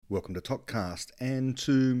Welcome to Topcast and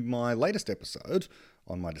to my latest episode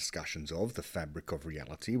on my discussions of the fabric of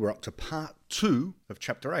reality. We're up to part 2 of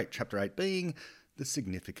Chapter 8, Chapter 8 being the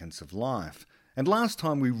significance of life. And last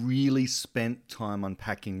time we really spent time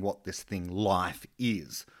unpacking what this thing life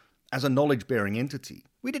is as a knowledge-bearing entity.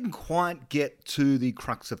 We didn't quite get to the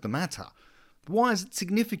crux of the matter. Why is it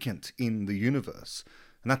significant in the universe?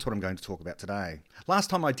 And that's what I'm going to talk about today. Last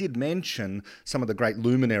time I did mention some of the great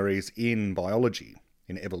luminaries in biology,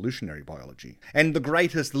 in evolutionary biology. And the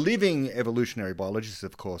greatest living evolutionary biologist is,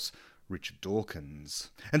 of course, Richard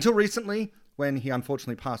Dawkins. Until recently, when he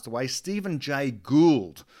unfortunately passed away, Stephen Jay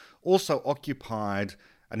Gould also occupied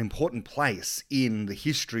an important place in the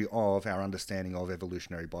history of our understanding of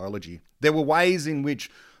evolutionary biology. There were ways in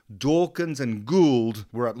which Dawkins and Gould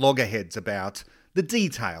were at loggerheads about the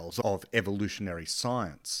details of evolutionary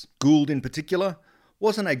science. Gould, in particular,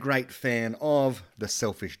 wasn't a great fan of the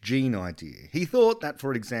selfish gene idea. He thought that,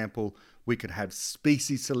 for example, we could have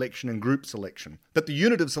species selection and group selection, that the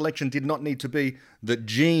unit of selection did not need to be the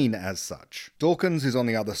gene as such. Dawkins is on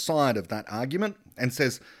the other side of that argument and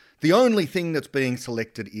says the only thing that's being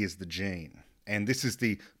selected is the gene. And this is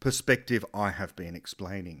the perspective I have been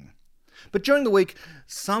explaining. But during the week,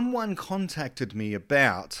 someone contacted me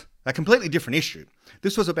about a completely different issue.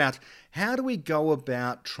 This was about how do we go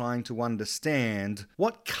about trying to understand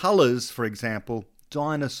what colours, for example,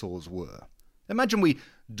 dinosaurs were. Imagine we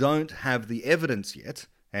don't have the evidence yet,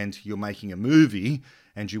 and you're making a movie,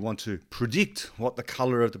 and you want to predict what the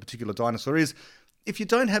colour of the particular dinosaur is. If you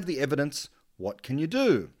don't have the evidence, what can you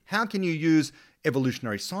do? How can you use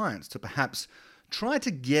evolutionary science to perhaps try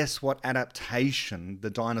to guess what adaptation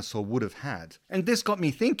the dinosaur would have had? And this got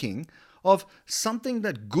me thinking of something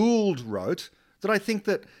that Gould wrote that I think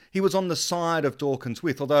that he was on the side of Dawkins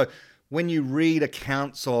with, although when you read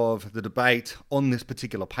accounts of the debate on this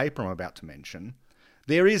particular paper I'm about to mention,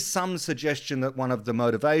 there is some suggestion that one of the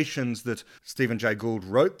motivations that Stephen Jay Gould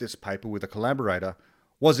wrote this paper with a collaborator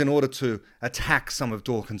was in order to attack some of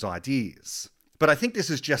Dawkins' ideas. But I think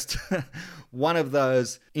this is just one of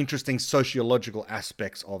those interesting sociological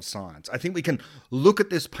aspects of science. I think we can look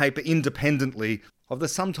at this paper independently of the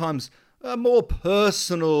sometimes more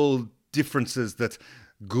personal differences that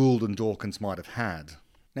Gould and Dawkins might have had.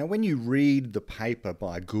 Now, when you read the paper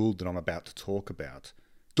by Gould that I'm about to talk about,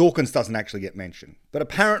 Dawkins doesn't actually get mentioned. But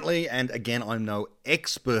apparently, and again, I'm no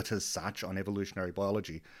expert as such on evolutionary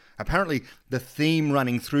biology, apparently the theme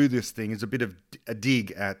running through this thing is a bit of a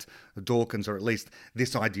dig at Dawkins, or at least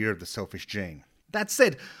this idea of the selfish gene. That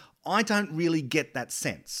said, I don't really get that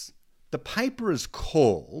sense. The paper is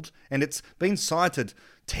called, and it's been cited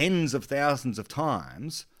tens of thousands of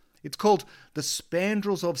times, it's called The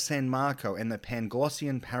Spandrels of San Marco and the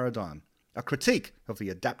Panglossian Paradigm, a critique of the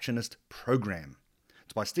adaptionist program.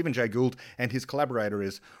 It's by Stephen Jay Gould, and his collaborator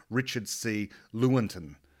is Richard C.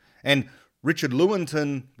 Lewontin. And Richard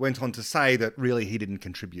Lewontin went on to say that really he didn't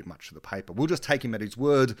contribute much to the paper. We'll just take him at his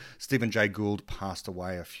word. Stephen Jay Gould passed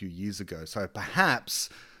away a few years ago, so perhaps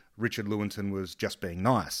Richard Lewontin was just being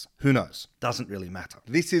nice. Who knows? Doesn't really matter.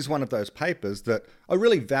 This is one of those papers that I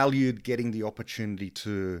really valued getting the opportunity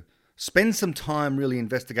to spend some time really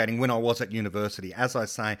investigating when I was at university. As I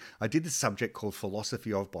say, I did this subject called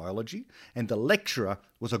Philosophy of Biology, and the lecturer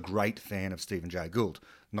was a great fan of Stephen Jay Gould,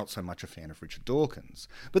 not so much a fan of Richard Dawkins.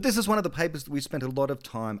 But this is one of the papers that we spent a lot of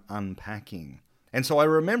time unpacking. And so I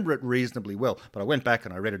remember it reasonably well, but I went back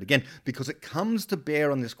and I read it again because it comes to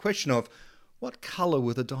bear on this question of what colour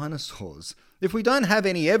were the dinosaurs? If we don't have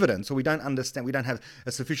any evidence, or we don't understand, we don't have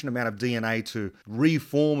a sufficient amount of DNA to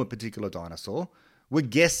reform a particular dinosaur, we're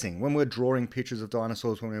guessing. When we're drawing pictures of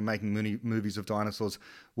dinosaurs, when we're making movies of dinosaurs,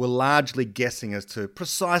 we're largely guessing as to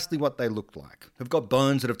precisely what they looked like. They've got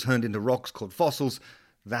bones that have turned into rocks called fossils.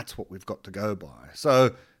 That's what we've got to go by.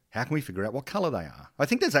 So how can we figure out what colour they are? I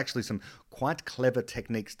think there's actually some quite clever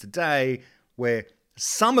techniques today where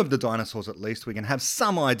some of the dinosaurs, at least, we can have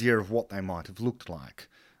some idea of what they might have looked like.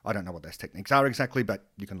 I don't know what those techniques are exactly, but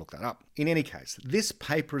you can look that up. In any case, this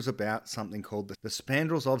paper is about something called the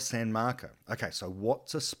Spandrels of San Marco. Okay, so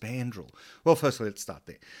what's a spandrel? Well, firstly, let's start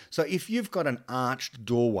there. So if you've got an arched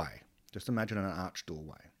doorway, just imagine an arched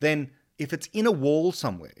doorway, then if it's in a wall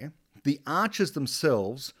somewhere, the arches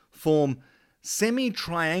themselves form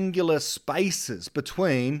semi-triangular spaces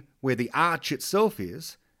between where the arch itself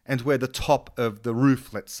is and where the top of the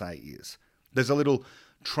roof, let's say, is. There's a little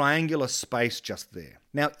triangular space just there.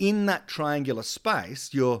 Now, in that triangular space,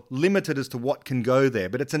 you're limited as to what can go there,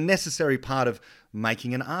 but it's a necessary part of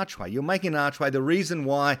making an archway. You're making an archway. The reason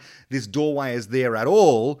why this doorway is there at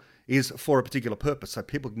all is for a particular purpose, so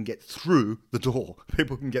people can get through the door.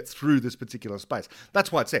 People can get through this particular space.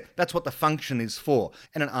 That's why it's there. That's what the function is for.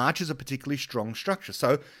 And an arch is a particularly strong structure.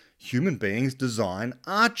 So human beings design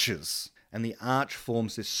arches, and the arch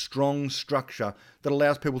forms this strong structure that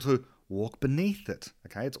allows people to walk beneath it.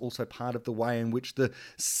 Okay, it's also part of the way in which the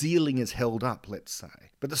ceiling is held up, let's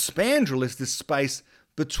say. But the spandrel is this space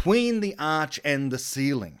between the arch and the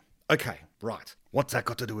ceiling. Okay, right. What's that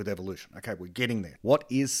got to do with evolution? Okay, we're getting there. What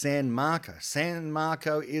is San Marco? San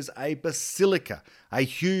Marco is a basilica, a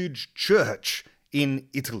huge church in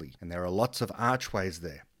Italy, and there are lots of archways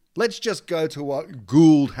there. Let's just go to what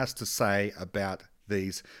Gould has to say about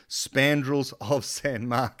these spandrels of San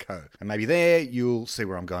Marco. And maybe there you'll see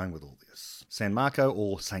where I'm going with all this. San Marco,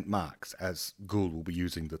 or St. Mark's, as Gould will be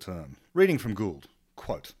using the term. Reading from Gould,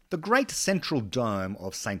 quote, "The great central dome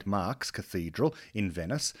of St. Mark's Cathedral in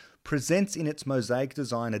Venice presents in its mosaic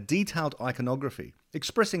design a detailed iconography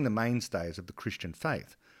expressing the mainstays of the Christian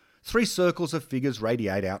faith. 3 circles of figures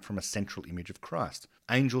radiate out from a central image of Christ,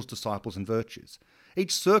 angels, disciples, and virtues.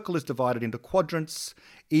 Each circle is divided into quadrants,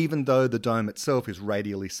 even though the dome itself is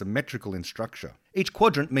radially symmetrical in structure. Each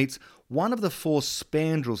quadrant meets one of the 4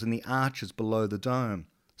 spandrels in the arches below the dome.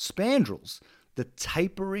 Spandrels, the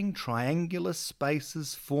tapering triangular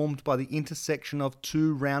spaces formed by the intersection of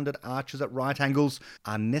 2 rounded arches at right angles,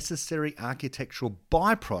 are necessary architectural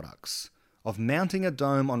byproducts of mounting a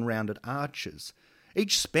dome on rounded arches.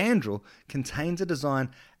 Each spandrel contains a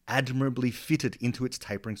design admirably fitted into its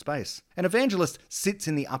tapering space. An evangelist sits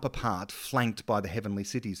in the upper part, flanked by the heavenly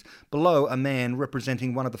cities. Below, a man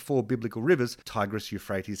representing one of the 4 biblical rivers, Tigris,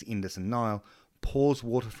 Euphrates, Indus, and Nile, pours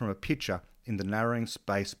water from a pitcher in the narrowing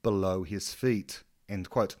space below his feet." End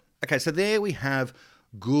quote. Okay, so there we have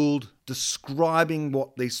Gould describing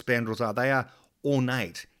what these spandrels are. They are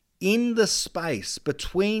ornate. In the space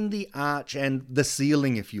between the arch and the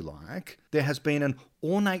ceiling, if you like, there has been an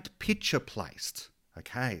ornate pitcher placed.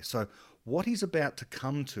 Okay, so what he's about to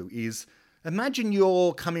come to is, imagine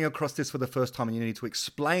you're coming across this for the first time and you need to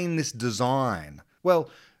explain this design. Well,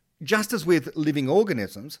 just as with living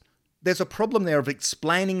organisms, there's a problem there of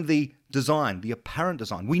explaining the design, the apparent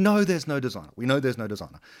design. We know there's no designer.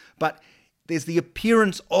 But there's the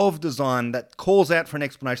appearance of design that calls out for an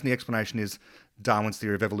explanation. The explanation is Darwin's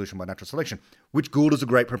theory of evolution by natural selection, which Gould is a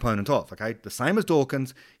great proponent of. Okay, the same as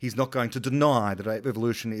Dawkins, he's not going to deny that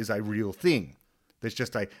evolution is a real thing. There's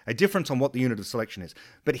just a difference on what the unit of selection is.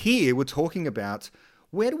 But here we're talking about,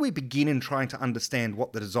 where do we begin in trying to understand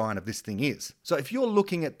what the design of this thing is? So if you're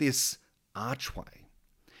looking at this archway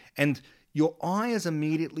and your eye is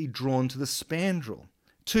immediately drawn to the spandrel,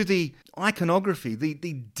 to the iconography, the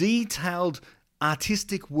detailed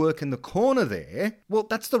artistic work in the corner there, well,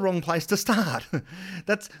 that's the wrong place to start.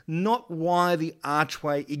 That's not why the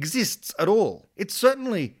archway exists at all. It's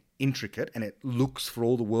certainly intricate and it looks for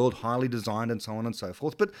all the world highly designed and so on and so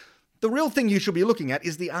forth, but the real thing you should be looking at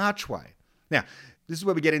is the archway. Now, this is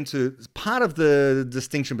where we get into part of the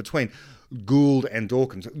distinction between Gould and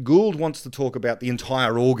Dawkins. Gould wants to talk about the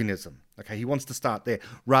entire organism. Okay, he wants to start there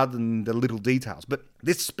rather than the little details. But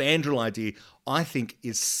this spandrel idea, I think,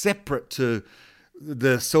 is separate to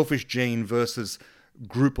the selfish gene versus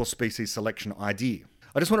group or species selection idea.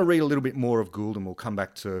 I just want to read a little bit more of Gould and we'll come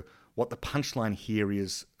back to what the punchline here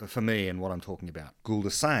is for me and what I'm talking about. Gould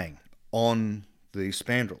is saying on the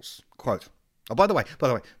spandrels, quote, oh, by the way,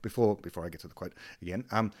 before I get to the quote again,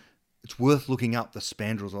 it's worth looking up the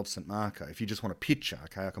spandrels of St. Marco. If you just want a picture,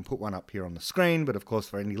 okay, I can put one up here on the screen, but of course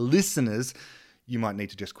for any listeners, you might need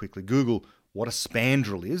to just quickly Google what a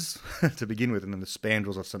spandrel is to begin with, and then the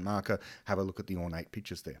spandrels of St. Marco, have a look at the ornate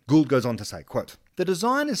pictures there. Gould goes on to say, quote, "The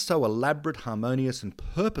design is so elaborate, harmonious, and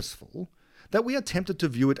purposeful that we are tempted to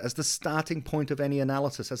view it as the starting point of any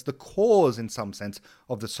analysis, as the cause, in some sense,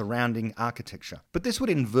 of the surrounding architecture. But this would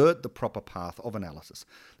invert the proper path of analysis.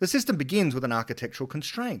 The system begins with an architectural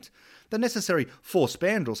constraint. The necessary 4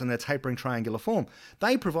 spandrels and their tapering triangular form,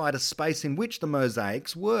 they provide a space in which the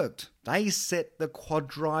mosaics worked. They set the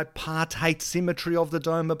quadripartite symmetry of the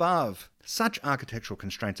dome above. Such architectural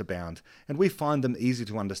constraints abound, and we find them easy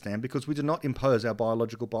to understand because we do not impose our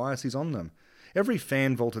biological biases on them. Every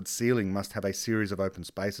fan-vaulted ceiling must have a series of open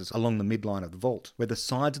spaces along the midline of the vault, where the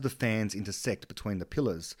sides of the fans intersect between the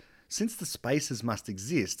pillars. Since the spaces must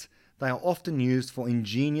exist, they are often used for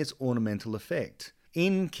ingenious ornamental effect.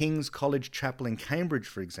 In King's College Chapel in Cambridge,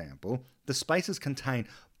 for example, the spaces contain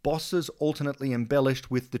bosses alternately embellished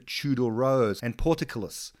with the Tudor rose and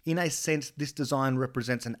portcullis. In a sense, this design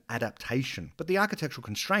represents an adaptation, but the architectural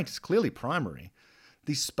constraint is clearly primary.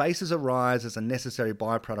 These spaces arise as a necessary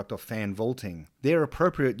byproduct of fan vaulting. Their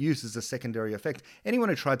appropriate use is a secondary effect. Anyone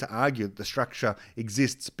who tried to argue that the structure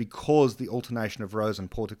exists because the alternation of rows and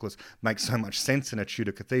portcullis makes so much sense in a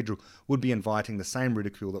Tudor cathedral would be inviting the same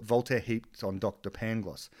ridicule that Voltaire heaped on Dr.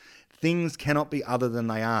 Pangloss. Things cannot be other than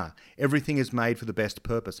they are. Everything is made for the best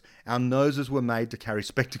purpose. Our noses were made to carry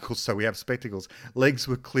spectacles, so we have spectacles. Legs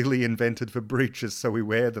were clearly invented for breeches, so we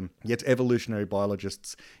wear them. Yet evolutionary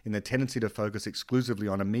biologists, in their tendency to focus exclusively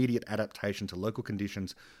on immediate adaptation to local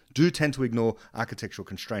conditions, do tend to ignore architectural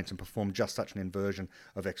constraints and perform just such an inversion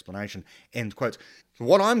of explanation. End quote. So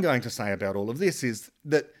what I'm going to say about all of this is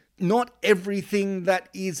that not everything that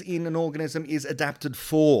is in an organism is adapted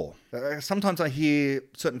for. Sometimes I hear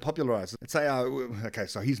certain popularizers say, oh, okay,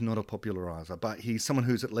 so he's not a popularizer, but he's someone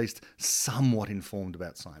who's at least somewhat informed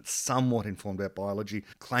about science, somewhat informed about biology,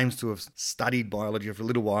 claims to have studied biology for a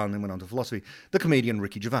little while and then went on to philosophy. The comedian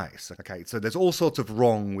Ricky Gervais. Okay, so there's all sorts of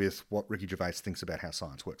wrong with what Ricky Gervais thinks about how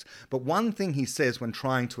science works. But one thing he says when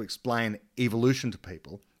trying to explain evolution to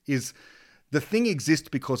people is the thing exists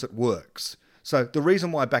because it works. So the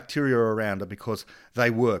reason why bacteria are around are because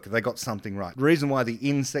they work, they got something right. The reason why the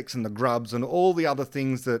insects and the grubs and all the other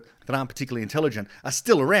things that aren't particularly intelligent are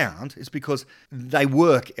still around is because they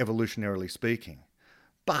work, evolutionarily speaking.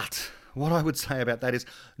 But what I would say about that is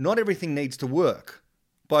not everything needs to work,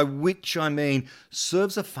 by which I mean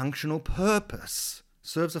serves a functional purpose.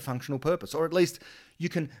 Serves a functional purpose, or at least you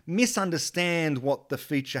can misunderstand what the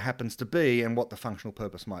feature happens to be and what the functional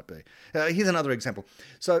purpose might be. Here's another example.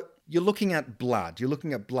 So you're looking at blood. You're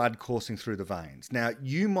looking at blood coursing through the veins. Now,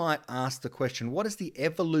 you might ask the question, what is the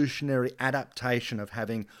evolutionary adaptation of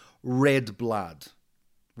having red blood?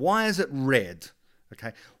 Why is it red?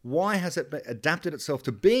 Okay, why has it adapted itself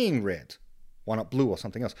to being red? Why not blue or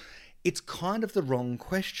something else? It's kind of the wrong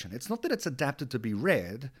question. It's not that it's adapted to be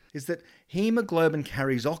red, it's that hemoglobin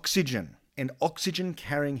carries oxygen, and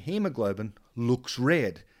oxygen-carrying hemoglobin looks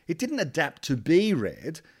red. It didn't adapt to be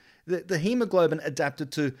red. The hemoglobin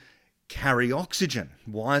adapted to carry oxygen.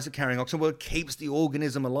 Why is it carrying oxygen? Well, it keeps the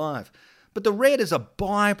organism alive. But the red is a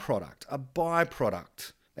byproduct.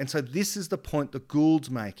 And so this is the point that Gould's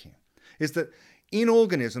making, is that in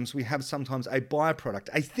organisms, we have sometimes a byproduct,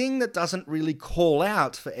 a thing that doesn't really call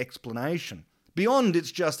out for explanation. Beyond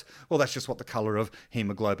it's just, well, that's just what the colour of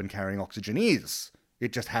hemoglobin carrying oxygen is.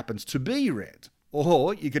 It just happens to be red.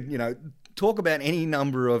 Or you could, talk about any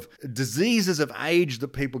number of diseases of age that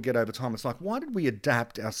people get over time. It's like, why did we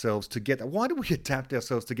adapt ourselves to get that? Why did we adapt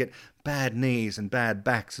ourselves to get bad knees and bad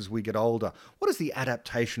backs as we get older? What is the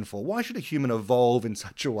adaptation for? Why should a human evolve in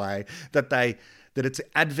such a way that it's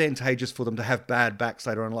advantageous for them to have bad backs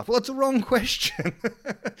later on in life? Well, it's a wrong question.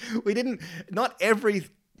 Not every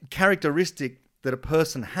characteristic that a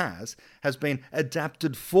person has been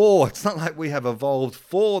adapted for. It's not like we have evolved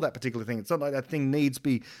for that particular thing. It's not like that thing needs to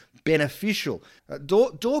be beneficial.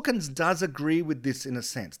 Dawkins does agree with this in a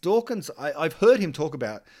sense. Dawkins, I've heard him talk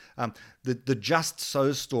about the just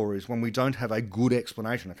so stories when we don't have a good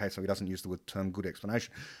explanation. Okay, so he doesn't use the term good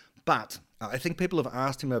explanation. But I think people have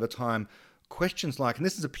asked him over time questions like, and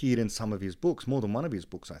this has appeared in some of his books, more than one of his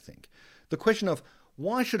books, I think, the question of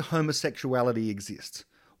why should homosexuality exist?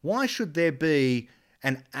 Why should there be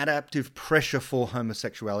an adaptive pressure for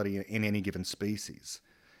homosexuality in any given species?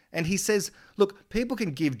 And he says, look, people can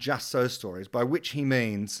give just so stories, by which he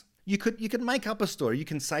means you could make up a story. You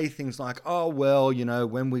can say things like, oh, well,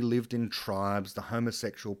 when we lived in tribes, the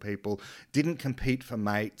homosexual people didn't compete for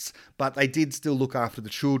mates, but they did still look after the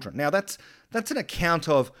children. Now, that's an account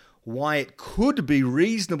of why it could be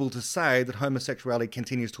reasonable to say that homosexuality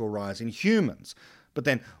continues to arise in humans. But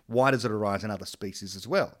then why does it arise in other species as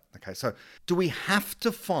well? Okay, so do we have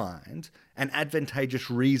to find an advantageous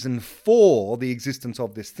reason for the existence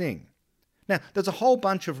of this thing? Now, there's a whole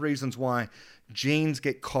bunch of reasons why genes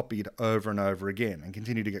get copied over and over again and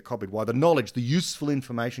continue to get copied, why the knowledge, the useful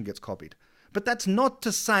information gets copied. But that's not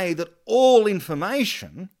to say that all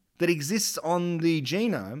information that exists on the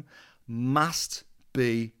genome must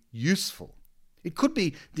be useful. It could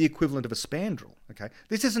be the equivalent of a spandrel, okay?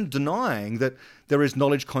 This isn't denying that there is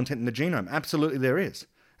knowledge content in the genome. Absolutely there is.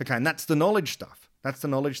 Okay, and that's the knowledge stuff. That's the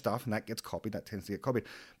knowledge stuff, and that gets copied, that tends to get copied.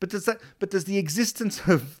 But does the existence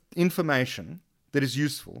of information that is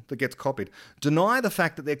useful, that gets copied, deny the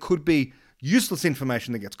fact that there could be useless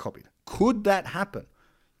information that gets copied? Could that happen?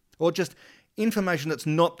 Or just information that's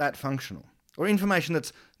not that functional? Or information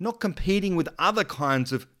that's not competing with other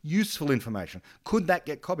kinds of useful information. Could that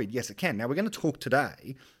get copied? Yes, it can. Now, we're going to talk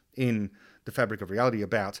today in The Fabric of Reality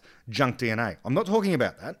about junk DNA. I'm not talking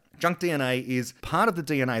about that. Junk DNA is part of the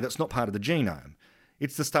DNA that's not part of the genome.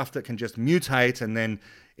 It's the stuff that can just mutate and then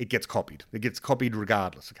it gets copied. It gets copied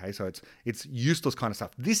regardless, okay? So it's useless kind of stuff.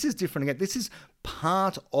 This is different again. This is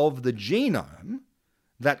part of the genome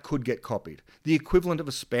that could get copied. The equivalent of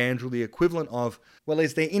a spandrel, the equivalent of, well,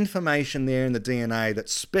 is there information there in the DNA that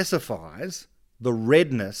specifies the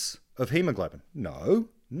redness of hemoglobin? No.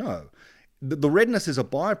 The redness is a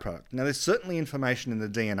byproduct. Now, there's certainly information in the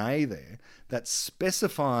DNA there that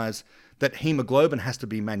specifies that hemoglobin has to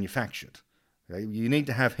be manufactured. Okay? You need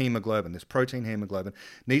to have hemoglobin. This protein hemoglobin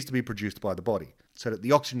needs to be produced by the body so that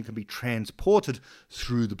the oxygen can be transported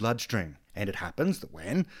through the bloodstream. And it happens that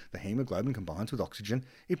when the hemoglobin combines with oxygen,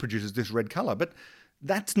 it produces this red color. But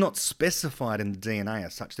that's not specified in the DNA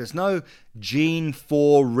as such. There's no gene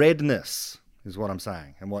for redness, is what I'm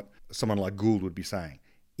saying, and what someone like Gould would be saying,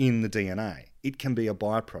 in the DNA. It can be a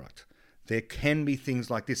byproduct. There can be things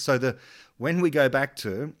like this. So when we go back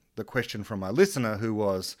to the question from my listener who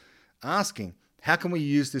was asking, how can we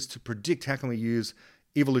use this to predict, how can we use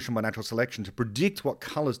evolution by natural selection to predict what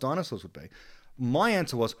colors dinosaurs would be? My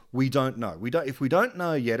answer was, we don't know. If we don't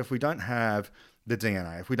know yet, if we don't have the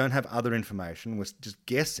DNA, if we don't have other information, we're just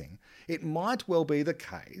guessing, it might well be the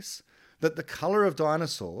case that the color of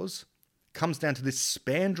dinosaurs comes down to this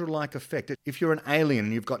spandrel-like effect. If you're an alien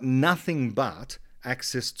and you've got nothing but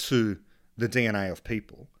access to the DNA of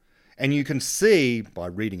people, and you can see, by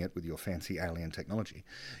reading it with your fancy alien technology,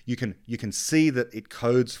 you can see that it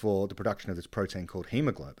codes for the production of this protein called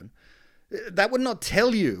hemoglobin. That would not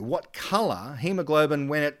tell you what color hemoglobin,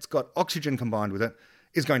 when it's got oxygen combined with it,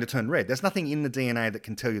 is going to turn red. There's nothing in the DNA that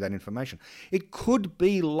can tell you that information. It could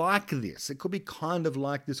be like this. It could be kind of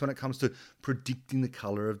like this when it comes to predicting the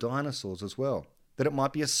color of dinosaurs as well. That it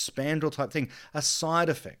might be a spandrel type thing, a side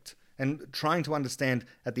effect. And trying to understand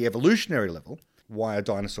at the evolutionary level why a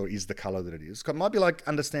dinosaur is the color that it is. It might be like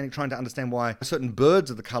trying to understand why certain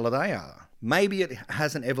birds are the color they are. Maybe it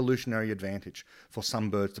has an evolutionary advantage for some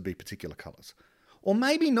birds to be particular colors. Or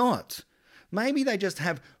maybe not. Maybe they just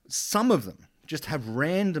have, some of them just have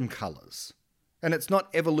random colors. And it's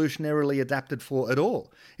not evolutionarily adapted for at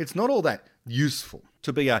all. It's not all that useful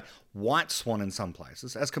to be a white swan in some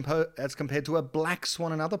places as compared to a black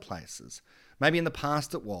swan in other places. Maybe in the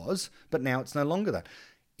past it was, but now it's no longer that.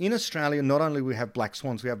 In Australia, not only do we have black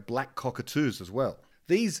swans, we have black cockatoos as well.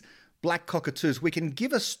 These black cockatoos, we can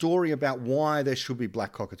give a story about why there should be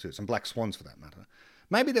black cockatoos, and black swans for that matter.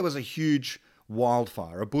 Maybe there was a huge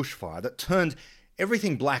wildfire, a bushfire, that turned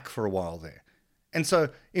everything black for a while there. And so,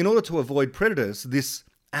 in order to avoid predators, this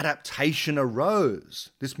adaptation arose.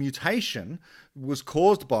 This mutation was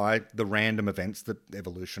caused by the random events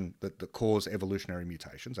that cause evolutionary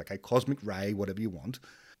mutations, okay, cosmic ray, whatever you want.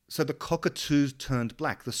 So the cockatoos turned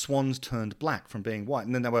black, the swans turned black from being white,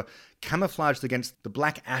 and then they were camouflaged against the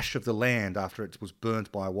black ash of the land after it was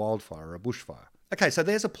burnt by a wildfire or a bushfire. Okay, so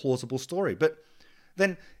there's a plausible story, but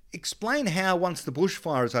then explain how, once the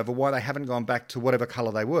bushfire is over, why they haven't gone back to whatever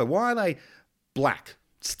colour they were. Why are they black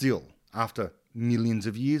still after millions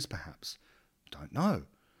of years, perhaps? Don't know.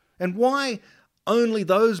 And why only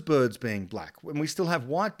those birds being black when we still have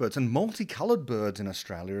white birds and multicoloured birds in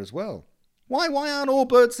Australia as well? Why aren't all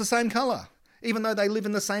birds the same colour, even though they live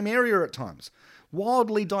in the same area at times?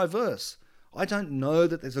 Wildly diverse. I don't know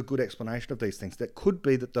that there's a good explanation of these things. That could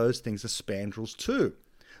be that those things are spandrels too.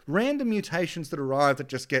 Random mutations that arrive that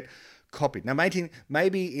just get copied. Now,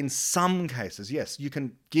 maybe in some cases, yes, you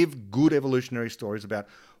can give good evolutionary stories about,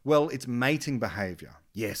 well, it's mating behaviour.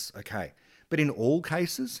 Yes, okay. But in all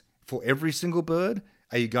cases, for every single bird,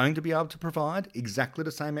 are you going to be able to provide exactly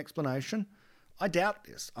the same explanation? I doubt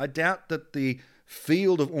this. I doubt that the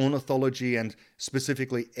field of ornithology, and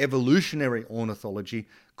specifically evolutionary ornithology,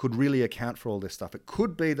 could really account for all this stuff. It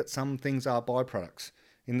could be that some things are byproducts,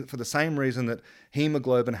 for the same reason that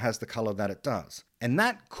hemoglobin has the colour that it does. And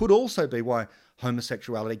that could also be why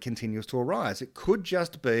homosexuality continues to arise. It could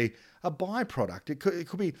just be a byproduct. It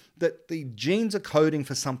could be that the genes are coding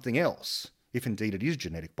for something else, if indeed it is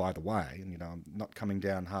genetic, by the way. And, I'm not coming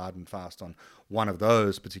down hard and fast on one of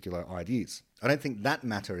those particular ideas. I don't think that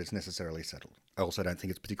matter is necessarily settled. I also don't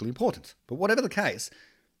think it's particularly important. But whatever the case,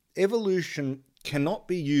 evolution cannot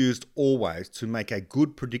be used always to make a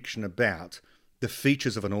good prediction about the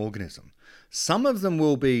features of an organism. Some of them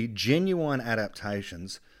will be genuine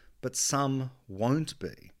adaptations, but some won't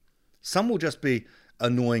be. Some will just be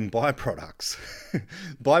annoying byproducts.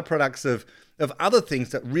 Byproducts of other things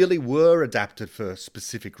that really were adapted for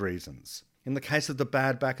specific reasons. In the case of the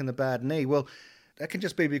bad back and the bad knee, well, that can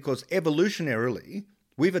just be because evolutionarily,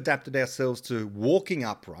 we've adapted ourselves to walking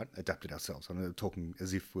upright. Adapted ourselves. I'm talking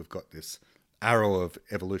as if we've got this arrow of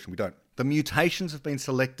evolution. We don't. The mutations have been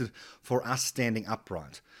selected for us standing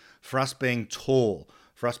upright, for us being tall,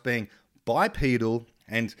 for us being bipedal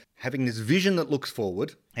And having this vision that looks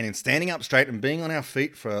forward, and in standing up straight and being on our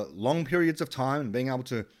feet for long periods of time and being able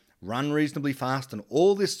to run reasonably fast and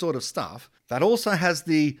all this sort of stuff, that also has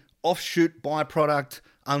the offshoot byproduct,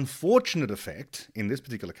 unfortunate effect, in this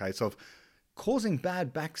particular case, of causing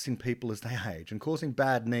bad backs in people as they age and causing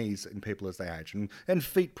bad knees in people as they age and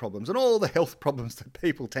feet problems and all the health problems that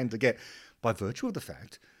people tend to get by virtue of the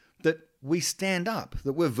fact that we stand up,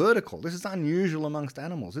 that we're vertical. This is unusual amongst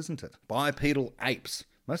animals, isn't it? Bipedal apes.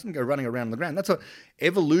 Most of them go running around on the ground. That's what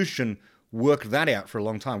evolution worked that out for a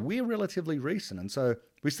long time. We're relatively recent, and so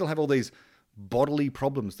we still have all these bodily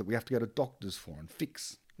problems that we have to go to doctors for and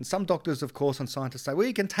fix. And some doctors, of course, and scientists say, well,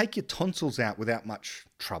 you can take your tonsils out without much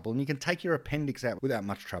trouble, and you can take your appendix out without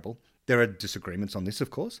much trouble. There are disagreements on this, of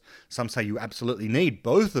course. Some say you absolutely need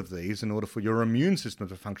both of these in order for your immune system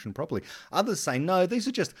to function properly. Others say, no, these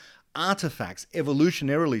are just artifacts,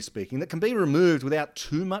 evolutionarily speaking, that can be removed without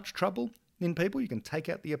too much trouble in people. You can take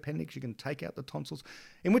out the appendix, you can take out the tonsils.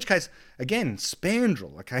 In which case, again,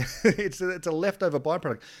 spandrel, okay? it's a leftover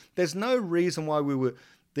byproduct. There's no reason why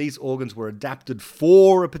these organs were adapted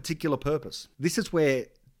for a particular purpose. This is where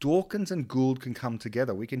Dawkins and Gould can come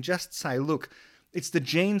together. We can just say, look, it's the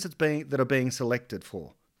genes that are being selected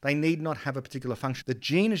for. They need not have a particular function. The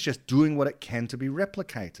gene is just doing what it can to be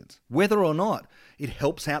replicated, whether or not it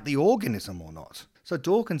helps out the organism or not. So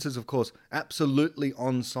Dawkins is, of course, absolutely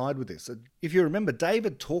on side with this. If you remember,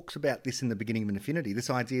 David talks about this in the beginning of Infinity, this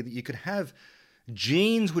idea that you could have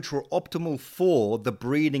genes which were optimal for the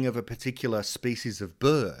breeding of a particular species of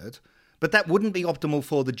bird, but that wouldn't be optimal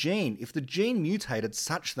for the gene. If the gene mutated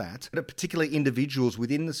such that particular individuals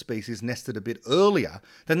within the species nested a bit earlier,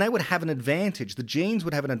 then they would have an advantage. The genes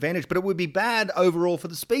would have an advantage, but it would be bad overall for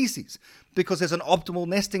the species because there's an optimal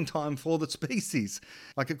nesting time for the species.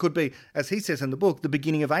 Like it could be, as he says in the book, the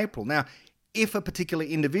beginning of April. Now, if a particular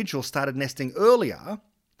individual started nesting earlier,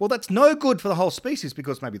 well, that's no good for the whole species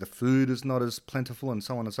because maybe the food is not as plentiful and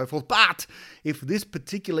so on and so forth. But if this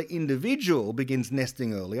particular individual begins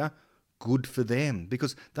nesting earlier, good for them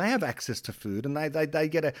because they have access to food and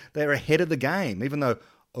they're ahead of the game, even though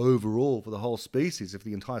overall for the whole species, if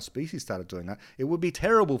the entire species started doing that, it would be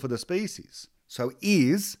terrible for the species. So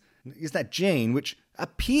is that gene which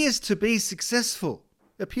appears to be successful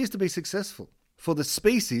for the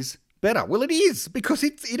species better? Well, it is because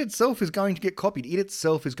it itself is going to get copied. It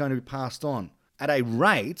itself is going to be passed on at a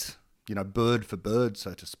rate, bird for bird,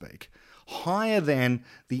 so to speak, higher than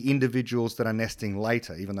the individuals that are nesting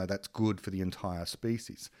later, even though that's good for the entire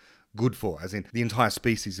species. Good for, as in the entire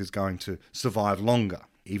species is going to survive longer,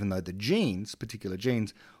 even though the genes, particular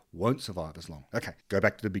genes, won't survive as long. Okay, go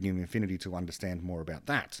back to the beginning of Infinity to understand more about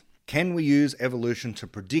that. Can we use evolution to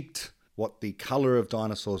predict what the colour of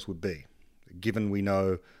dinosaurs would be, given we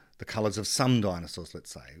know the colours of some dinosaurs,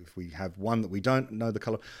 let's say? If we have one that we don't know the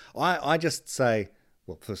colour, I just say,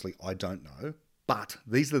 well, firstly, I don't know. But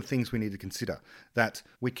these are the things we need to consider, that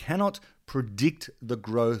we cannot predict the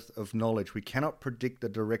growth of knowledge. We cannot predict the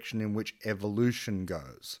direction in which evolution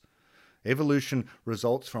goes. Evolution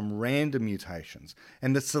results from random mutations,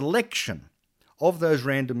 and the selection of those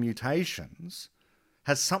random mutations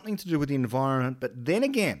has something to do with the environment. But then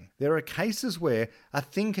again, there are cases where a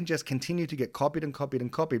thing can just continue to get copied and copied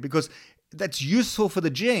and copied because that's useful for the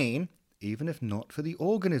gene, even if not for the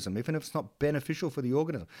organism, even if it's not beneficial for the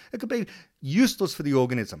organism. It could be useless for the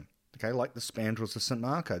organism, okay, like the spandrels of St.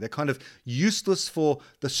 Marco. They're kind of useless for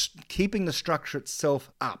keeping the structure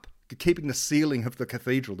itself up, keeping the ceiling of the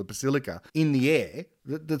cathedral, the basilica, in the air.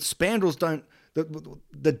 The spandrels don't,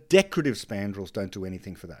 the decorative spandrels don't do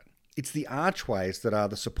anything for that. It's the archways that are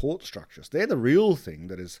the support structures. They're the real thing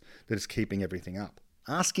that is keeping everything up.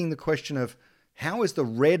 Asking the question of, how is the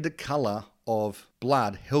red colour of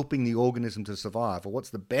blood helping the organism to survive? Or what's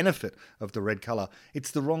the benefit of the red colour?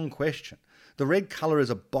 It's the wrong question. The red colour is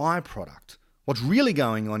a byproduct. What's really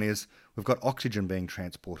going on is we've got oxygen being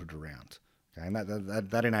transported around. Okay, and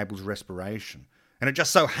that enables respiration. And it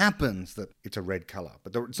just so happens that it's a red colour.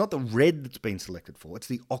 But it's not the red that's been selected for. It's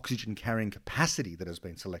the oxygen carrying capacity that has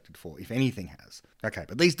been selected for, if anything has. Okay,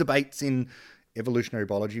 but these debates in evolutionary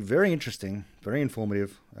biology, very interesting, very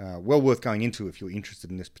informative, well worth going into if you're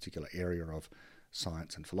interested in this particular area of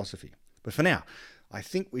science and philosophy. But for now, I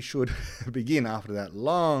think we should begin, after that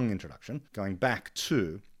long introduction, going back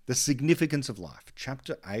to the significance of life,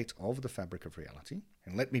 chapter 8 of The Fabric of Reality.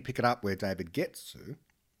 And let me pick it up where David gets to.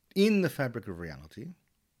 In The Fabric of Reality,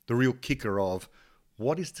 the real kicker of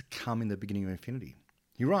what is to come in the beginning of Infinity.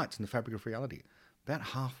 He writes in The Fabric of Reality, about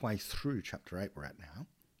halfway through chapter 8 we're at now,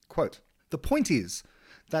 quote, "The point is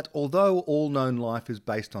that although all known life is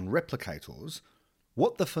based on replicators,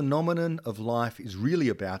 what the phenomenon of life is really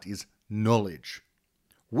about is knowledge.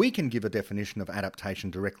 We can give a definition of adaptation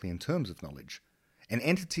directly in terms of knowledge. An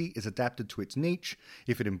entity is adapted to its niche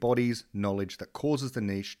if it embodies knowledge that causes the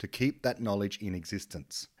niche to keep that knowledge in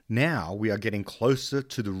existence. Now we are getting closer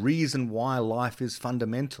to the reason why life is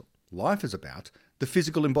fundamental. Life is about the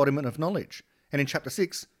physical embodiment of knowledge. And in Chapter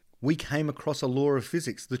 6, we came across a law of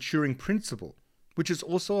physics, the Turing principle, which is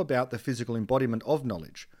also about the physical embodiment of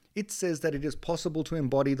knowledge. It says that it is possible to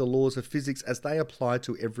embody the laws of physics as they apply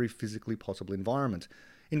to every physically possible environment.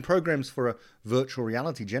 In programs for a virtual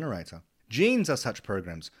reality generator, genes are such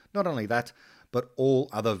programs. Not only that, but all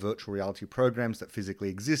other virtual reality programs that physically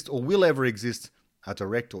exist or will ever exist are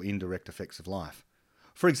direct or indirect effects of life.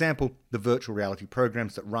 For example, the virtual reality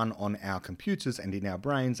programs that run on our computers and in our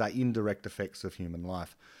brains are indirect effects of human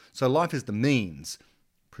life. So life is the means,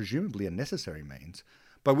 presumably a necessary means,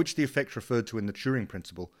 by which the effects referred to in the Turing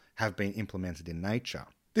principle have been implemented in nature.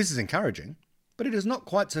 This is encouraging, but it is not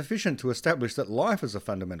quite sufficient to establish that life is a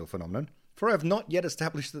fundamental phenomenon, for I have not yet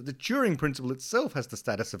established that the Turing principle itself has the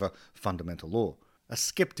status of a fundamental law. A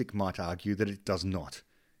skeptic might argue that it does not.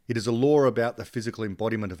 It is a law about the physical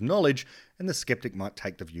embodiment of knowledge, and the skeptic might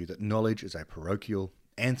take the view that knowledge is a parochial,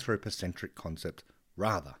 anthropocentric concept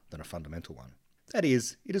rather than a fundamental one. That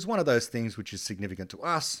is, it is one of those things which is significant to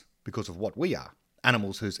us because of what we are,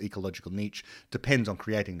 animals whose ecological niche depends on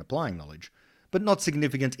creating and applying knowledge, but not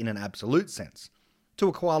significant in an absolute sense. To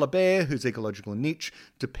a koala bear whose ecological niche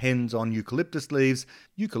depends on eucalyptus leaves,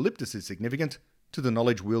 eucalyptus is significant. To the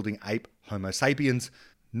knowledge-wielding ape Homo sapiens,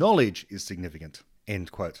 knowledge is significant.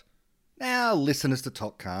 End quote. Now, listeners to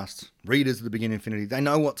Talkcast, readers of the Begin Infinity, they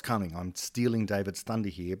know what's coming. I'm stealing David's thunder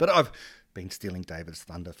here, but I've been stealing David's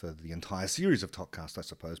thunder for the entire series of Talkcast, I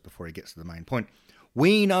suppose, before he gets to the main point.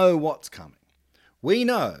 We know what's coming. We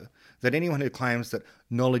know that anyone who claims that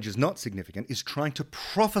knowledge is not significant is trying to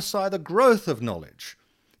prophesy the growth of knowledge.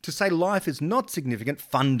 To say life is not significant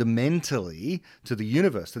fundamentally to the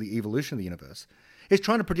universe, to the evolution of the universe, is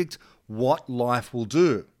trying to predict what life will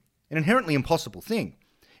do. An inherently impossible thing.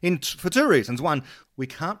 For two reasons. One, we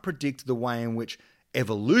can't predict the way in which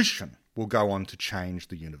evolution will go on to change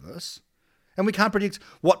the universe. And we can't predict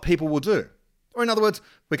what people will do. Or in other words,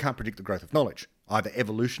 we can't predict the growth of knowledge, either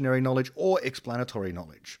evolutionary knowledge or explanatory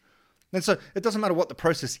knowledge. And so it doesn't matter what the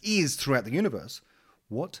process is throughout the universe.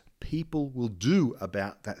 What people will do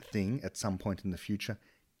about that thing at some point in the future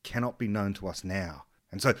cannot be known to us now.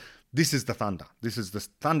 And so this is the thunder. This is the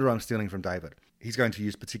thunder I'm stealing from David. He's going to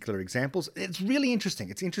use particular examples. It's really interesting.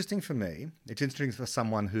 It's interesting for me. It's interesting for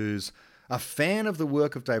someone who's a fan of the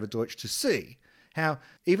work of David Deutsch to see how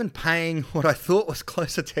even paying what I thought was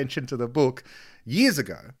close attention to the book years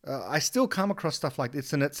ago, I still come across stuff like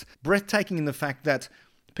this. And it's breathtaking in the fact that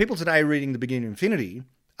people today reading The Beginning of Infinity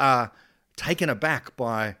are taken aback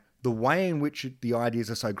by the way in which the ideas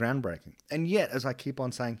are so groundbreaking. And yet, as I keep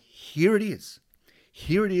on saying, here it is.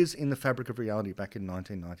 Here it is in The Fabric of Reality back in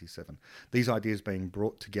 1997. These ideas being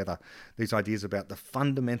brought together, these ideas about the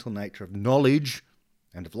fundamental nature of knowledge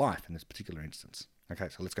and of life in this particular instance. Okay,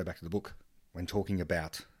 so let's go back to the book. When talking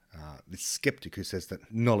about this skeptic who says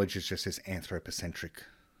that knowledge is just this anthropocentric,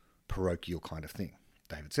 parochial kind of thing,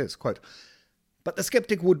 David says, quote, "But the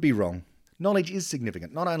skeptic would be wrong. Knowledge is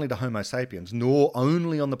significant, not only to Homo sapiens, nor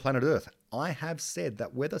only on the planet Earth. I have said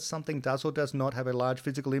that whether something does or does not have a large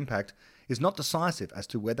physical impact is not decisive as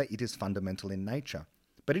to whether it is fundamental in nature.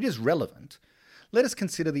 But it is relevant. Let us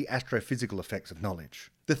consider the astrophysical effects of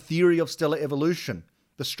knowledge. The theory of stellar evolution,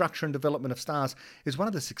 the structure and development of stars, is one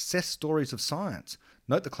of the success stories of science.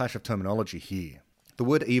 Note the clash of terminology here. The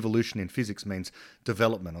word evolution in physics means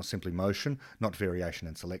development or simply motion, not variation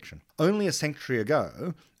and selection. Only a century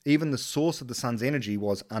ago, even the source of the sun's energy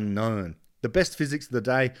was unknown. The best physics of the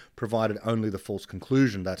day provided only the false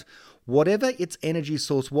conclusion that whatever its energy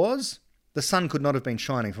source was, the sun could not have been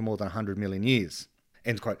shining for more than 100 million years."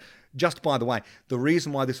 End quote. Just by the way, the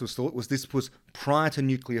reason why this was thought was this was prior to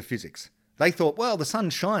nuclear physics. They thought, well, the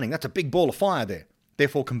sun's shining, that's a big ball of fire there,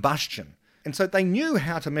 therefore combustion. And so they knew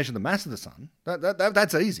how to measure the mass of the sun.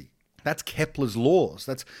 That's easy. That's Kepler's laws.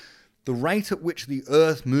 That's the rate at which the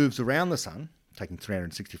Earth moves around the sun, taking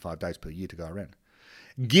 365 days per year to go around.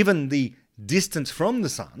 Given the distance from the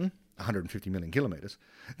sun, 150 million kilometres,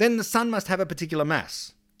 then the sun must have a particular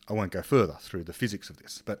mass. I won't go further through the physics of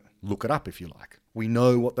this, but look it up if you like. We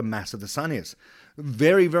know what the mass of the sun is.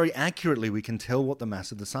 Very, very accurately, we can tell what the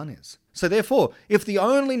mass of the sun is. So therefore, if the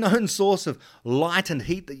only known source of light and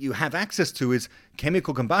heat that you have access to is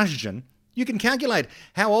chemical combustion, you can calculate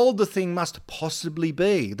how old the thing must possibly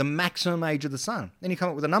be, the maximum age of the sun. Then you come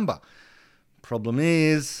up with a number. Problem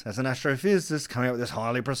is, as an astrophysicist, coming up with this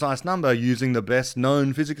highly precise number using the best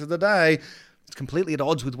known physics of the day, It's completely at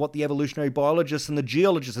odds with what the evolutionary biologists and the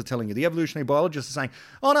geologists are telling you. The evolutionary biologists are saying,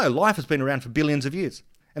 oh no, life has been around for billions of years.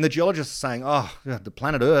 And the geologists are saying, oh, the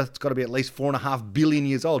planet Earth's got to be at least 4.5 billion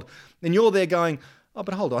years old. And you're there going, oh,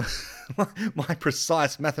 but hold on. My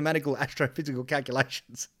precise mathematical astrophysical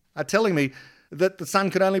calculations are telling me that the sun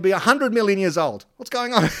could only be 100 million years old. What's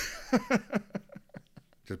going on?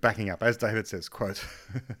 Just backing up, as David says, quote,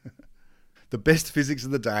 the best physics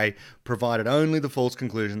of the day provided only the false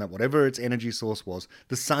conclusion that whatever its energy source was,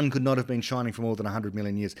 the sun could not have been shining for more than 100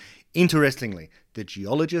 million years. Interestingly, the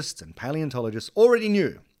geologists and paleontologists already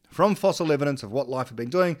knew from fossil evidence of what life had been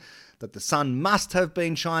doing that the sun must have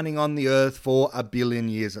been shining on the Earth for 1 billion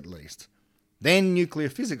years at least. Then nuclear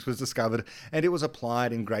physics was discovered, and it was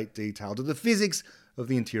applied in great detail to the physics of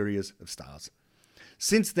the interiors of stars.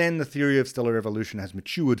 Since then, the theory of stellar evolution has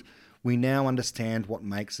matured. We now understand what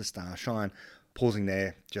makes a star shine. Pausing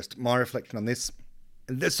there, just my reflection on this.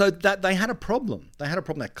 So that they had a problem. They had a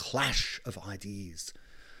problem, a clash of ideas.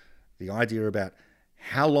 The idea about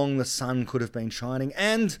how long the sun could have been shining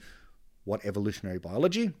and what evolutionary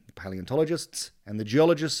biology, the paleontologists and the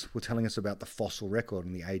geologists were telling us about the fossil record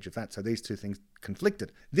and the age of that. So these two things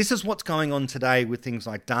conflicted. This is what's going on today with things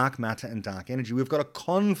like dark matter and dark energy. We've got a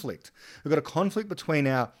conflict. We've got a conflict between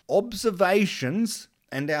our observations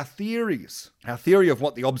and our theories. Our theory of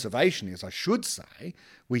what the observation is, I should say.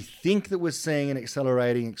 We think that we're seeing an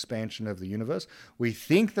accelerating expansion of the universe. We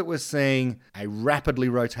think that we're seeing a rapidly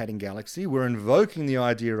rotating galaxy. We're invoking the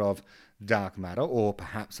idea of dark matter, or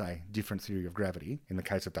perhaps a different theory of gravity in the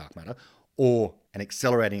case of dark matter, or an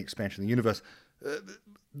accelerating expansion of the universe.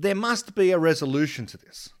 There must be a resolution to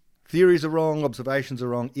this. Theories are wrong, observations are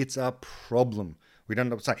wrong. It's a problem. We don't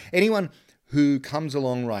know what to say. Anyone who comes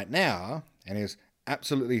along right now and is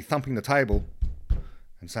absolutely thumping the table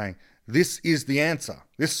and saying, this is the answer,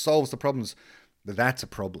 this solves the problems, that's a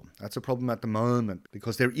problem. That's a problem at the moment,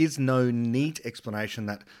 because there is no neat explanation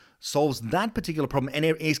that solves that particular problem and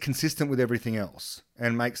is consistent with everything else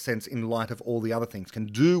and makes sense in light of all the other things, can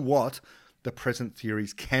do what the present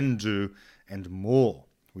theories can do and more.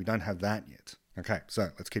 We don't have that yet. Okay, so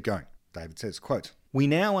let's keep going. David says, quote, we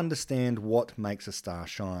now understand what makes a star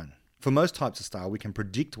shine. For most types of star, we can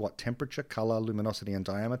predict what temperature, colour, luminosity and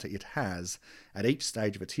diameter it has at each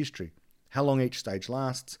stage of its history, how long each stage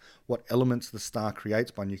lasts, what elements the star creates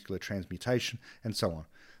by nuclear transmutation, and so on.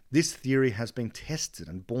 This theory has been tested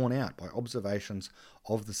and borne out by observations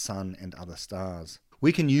of the sun and other stars.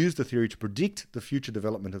 We can use the theory to predict the future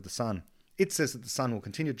development of the sun. It says that the sun will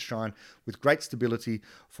continue to shine with great stability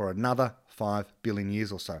for another 5 billion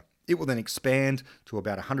years or so. It will then expand to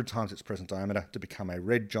about 100 times its present diameter to become a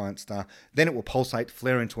red giant star. Then it will pulsate,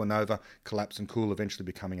 flare into a nova, collapse and cool, eventually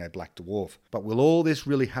becoming a black dwarf. But will all this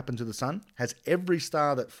really happen to the sun? Has every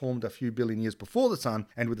star that formed a few billion years before the sun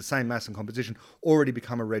and with the same mass and composition already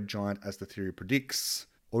become a red giant as the theory predicts?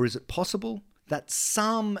 Or is it possible that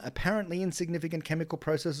some apparently insignificant chemical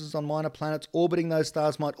processes on minor planets orbiting those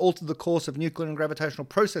stars might alter the course of nuclear and gravitational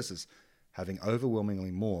processes, having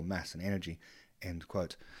overwhelmingly more mass and energy? End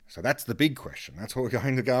quote. So that's the big question. That's what we're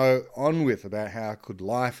going to go on with, about how could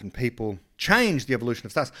life and people change the evolution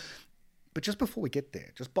of stars. But just before we get there,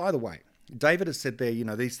 just by the way, David has said there,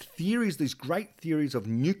 these theories, these great theories of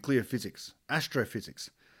nuclear physics, astrophysics,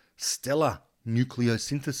 stellar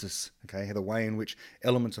nucleosynthesis, okay, the way in which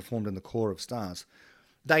elements are formed in the core of stars,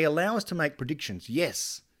 they allow us to make predictions,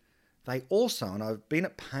 yes. They also, and I've been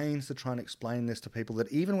at pains to try and explain this to people,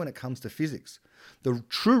 that even when it comes to physics, the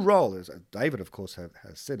true role is, as David, of course, has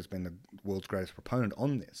said, has been the world's greatest proponent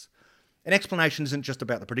on this. An explanation isn't just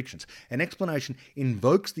about the predictions. An explanation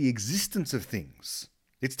invokes the existence of things.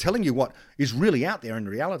 It's telling you what is really out there in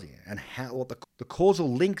reality and how what the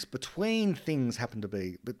causal links between things happen to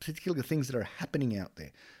be, but particularly things that are happening out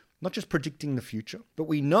there. Not just predicting the future, but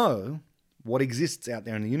we know what exists out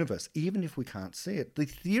there in the universe, even if we can't see it. The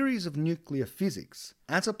theories of nuclear physics,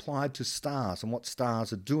 as applied to stars and what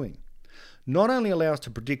stars are doing, not only allow us to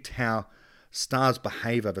predict how stars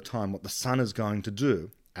behave over time, what the sun is going to do,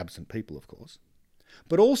 absent people, of course,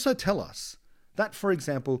 but also tell us that, for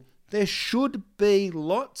example, there should be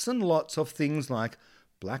lots and lots of things like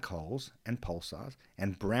black holes and pulsars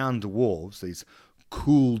and brown dwarfs, these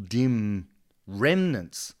cool, dim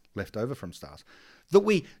remnants left over from stars, that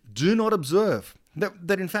we do not observe,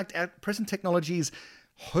 that in fact our present technology is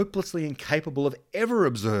hopelessly incapable of ever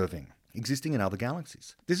observing, existing in other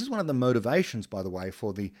galaxies. This is one of the motivations, by the way,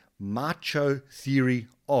 for the macho theory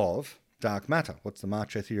of dark matter. What's the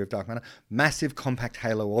macho theory of dark matter? Massive compact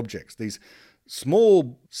halo objects, these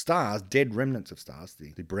small stars, dead remnants of stars,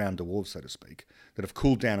 the brown dwarfs, so to speak, that have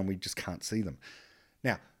cooled down and we just can't see them.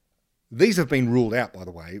 Now, These have been ruled out, by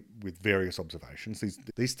the way, with various observations.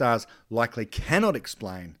 These stars likely cannot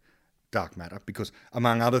explain dark matter because,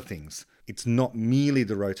 among other things, it's not merely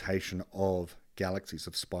the rotation of galaxies,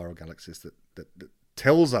 of spiral galaxies, that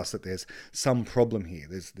tells us that there's some problem here.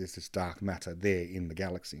 There's this dark matter there in the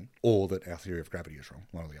galaxy, or that our theory of gravity is wrong,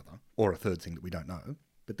 one or the other, or a third thing that we don't know.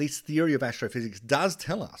 But this theory of astrophysics does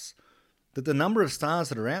tell us that the number of stars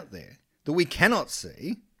that are out there that we cannot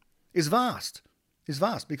see is vast. Is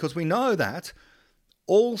vast because we know that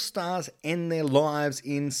all stars end their lives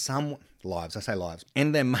in some lives, I say lives,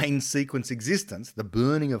 end their main sequence existence, the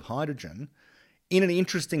burning of hydrogen, in an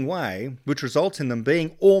interesting way, which results in them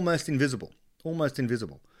being almost invisible. Almost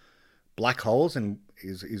invisible. Black holes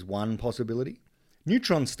is one possibility.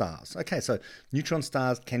 Neutron stars. Okay, so neutron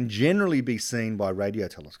stars can generally be seen by radio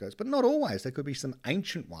telescopes, but not always. There could be some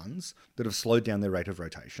ancient ones that have slowed down their rate of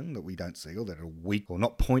rotation that we don't see, or that are weak, or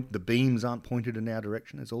the beams aren't pointed in our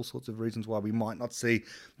direction. There's all sorts of reasons why we might not see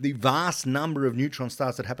the vast number of neutron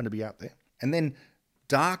stars that happen to be out there. And then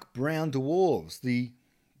dark brown dwarfs, the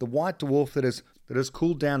white dwarf that has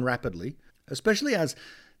cooled down rapidly, especially as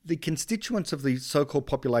the constituents of the so-called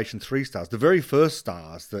population 3 stars, the very first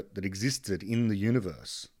stars that existed in the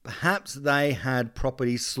universe, perhaps they had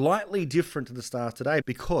properties slightly different to the stars today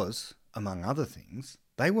because, among other things,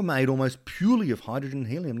 they were made almost purely of hydrogen and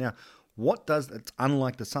helium. Now, it's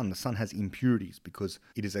unlike the sun. The sun has impurities because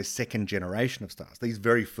it is a second generation of stars. These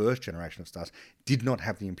very first generation of stars did not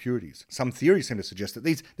have the impurities. Some theories seem to suggest that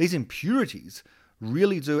these impurities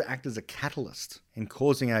really do act as a catalyst in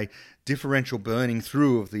causing a differential burning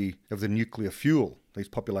through of the nuclear fuel. These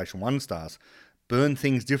population 1 stars burn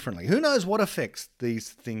things differently. Who knows what effects these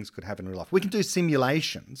things could have in real life? We can do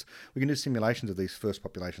simulations. We can do simulations of these first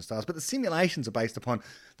population stars, but the simulations are based upon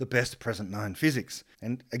the best present known physics.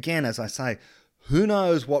 And again, as I say, who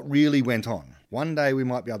knows what really went on? One day we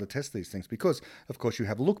might be able to test these things because, of course, you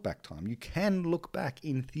have look-back time. You can look back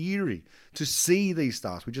in theory to see these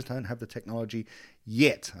stars. We just don't have the technology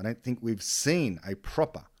yet. I don't think we've seen a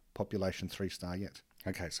proper population 3 star yet.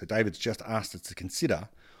 Okay, so David's just asked us to consider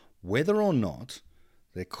whether or not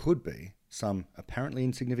there could be some apparently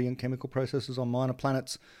insignificant chemical processes on minor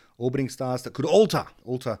planets orbiting stars that could alter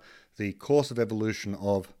the course of evolution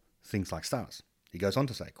of things like stars. He goes on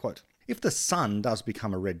to say, quote, "If the sun does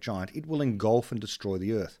become a red giant, it will engulf and destroy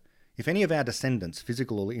the Earth. If any of our descendants,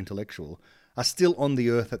 physical or intellectual, are still on the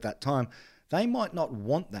Earth at that time, they might not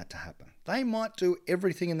want that to happen. They might do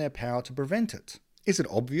everything in their power to prevent it. Is it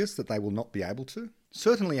obvious that they will not be able to?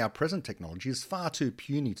 Certainly our present technology is far too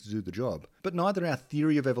puny to do the job, but neither our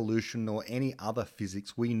theory of evolution nor any other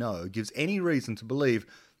physics we know gives any reason to believe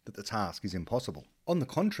that the task is impossible. On the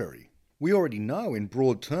contrary, we already know in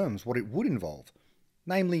broad terms what it would involve,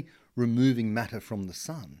 namely removing matter from the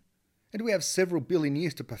sun. And we have several billion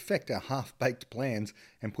years to perfect our half-baked plans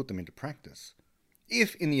and put them into practice.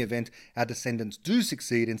 If, in the event, our descendants do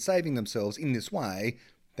succeed in saving themselves in this way,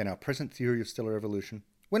 then our present theory of stellar evolution,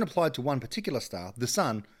 when applied to one particular star, the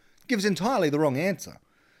sun, gives entirely the wrong answer.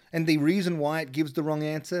 And the reason why it gives the wrong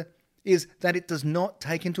answer is that it does not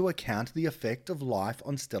take into account the effect of life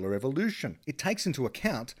on stellar evolution. It takes into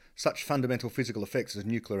account such fundamental physical effects as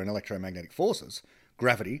nuclear and electromagnetic forces,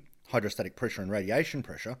 gravity, hydrostatic pressure and radiation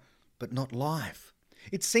pressure, but not life.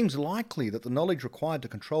 It seems likely that the knowledge required to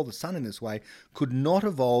control the sun in this way could not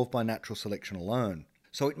evolve by natural selection alone.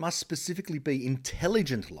 So it must specifically be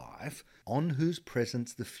intelligent life on whose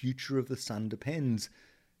presence the future of the sun depends.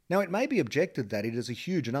 Now, it may be objected that it is a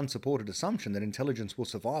huge and unsupported assumption that intelligence will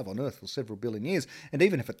survive on Earth for several billion years, and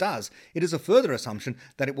even if it does, it is a further assumption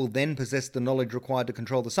that it will then possess the knowledge required to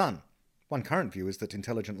control the sun. One current view is that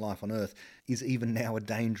intelligent life on Earth is even now a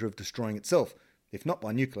danger of destroying itself, if not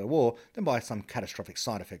by nuclear war, then by some catastrophic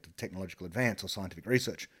side effect of technological advance or scientific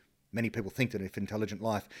research. Many people think that if intelligent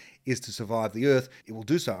life is to survive the Earth, it will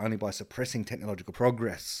do so only by suppressing technological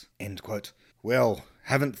progress." End quote. Well,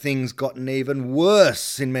 haven't things gotten even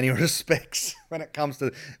worse in many respects when it comes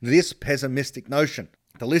to this pessimistic notion?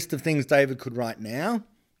 The list of things David could write now,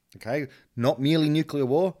 okay, not merely nuclear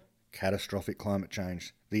war, catastrophic climate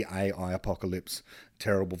change, the AI apocalypse,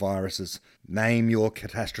 terrible viruses, name your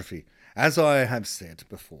catastrophe. As I have said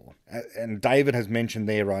before, and David has mentioned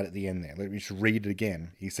there right at the end there, let me just read it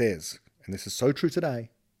again. He says, and this is so true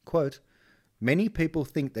today, quote, "Many people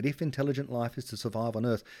think that if intelligent life is to survive on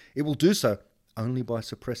Earth, it will do so only by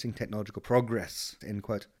suppressing technological progress," end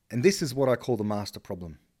quote. And this is what I call the master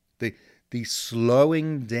problem, the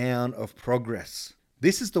slowing down of progress.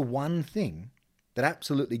 This is the one thing that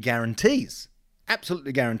absolutely guarantees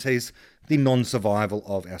the non-survival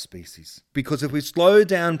of our species. Because if we slow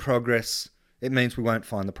down progress, it means we won't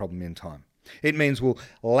find the problem in time. It means we'll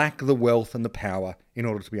lack the wealth and the power in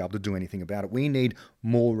order to be able to do anything about it. We need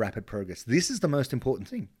more rapid progress. This is the most important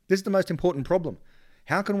thing. This is the most important problem.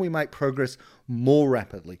 How can we make progress more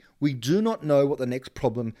rapidly? We do not know what the next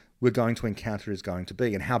problem we're going to encounter is going to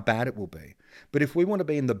be and how bad it will be. But if we want to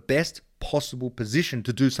be in the best possible position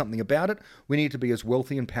to do something about it, we need to be as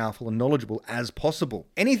wealthy and powerful and knowledgeable as possible.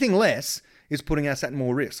 Anything less is putting us at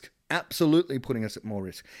more risk. Absolutely putting us at more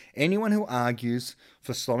risk. Anyone who argues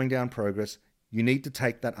for slowing down progress, you need to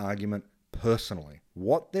take that argument personally.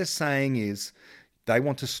 What they're saying is they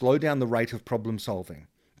want to slow down the rate of problem solving.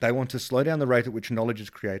 They want to slow down the rate at which knowledge is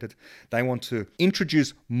created. They want to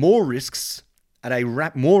introduce more risks at a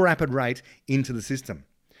more rapid rate into the system.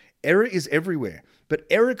 Error is everywhere, but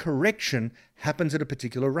error correction happens at a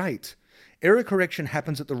particular rate. Error correction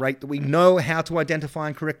happens at the rate that we know how to identify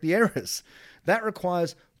and correct the errors. That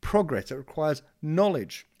requires progress. It requires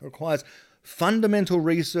knowledge. It requires fundamental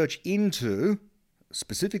research into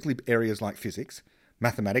specifically areas like physics,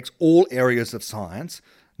 mathematics, all areas of science,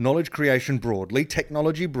 knowledge creation broadly,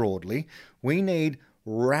 technology broadly. We need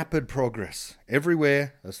rapid progress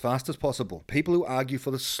everywhere as fast as possible. People who argue for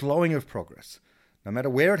the slowing of progress, no matter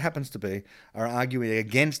where it happens to be, are arguing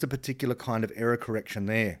against a particular kind of error correction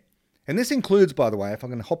there. And this includes, by the way, if I'm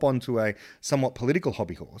going to hop onto a somewhat political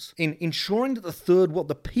hobby horse, in ensuring that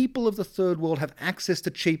the people of the third world have access to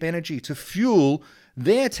cheap energy to fuel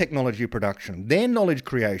their technology production, their knowledge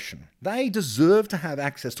creation. They deserve to have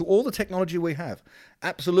access to all the technology we have.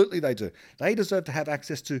 Absolutely they do. They deserve to have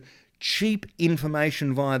access to cheap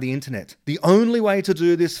information via the internet. The only way to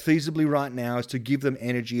do this feasibly right now is to give them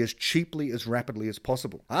energy as cheaply, as rapidly as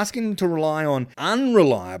possible. Asking them to rely on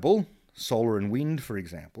unreliable solar and wind, for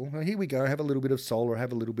example. Well, here we go, have a little bit of solar,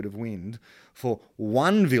 have a little bit of wind for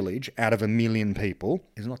one village out of 1 million people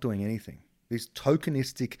is not doing anything. This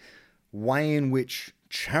tokenistic way in which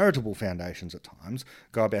charitable foundations at times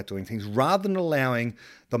go about doing things, rather than allowing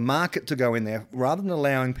the market to go in there, rather than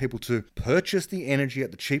allowing people to purchase the energy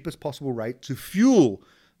at the cheapest possible rate to fuel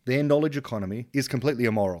their knowledge economy, is completely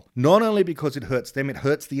immoral. Not only because it hurts them, it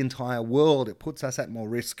hurts the entire world. It puts us at more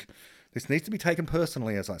risk. This needs to be taken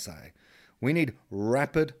personally, as I say. We need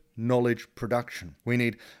rapid knowledge production. We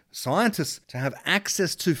need scientists to have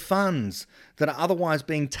access to funds that are otherwise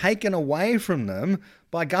being taken away from them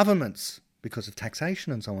by governments because of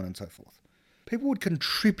taxation and so on and so forth. People would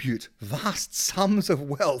contribute vast sums of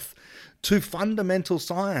wealth to fundamental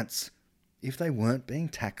science if they weren't being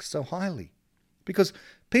taxed so highly. Because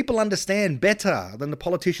people understand better than the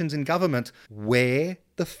politicians in government where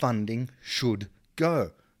the funding should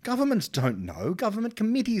go. Governments don't know. Government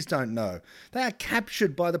committees don't know. They are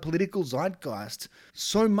captured by the political zeitgeist.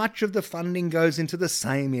 So much of the funding goes into the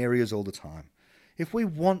same areas all the time. If we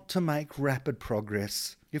want to make rapid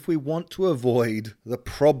progress, if we want to avoid the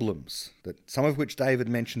problems, that some of which David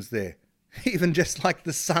mentions there, even just like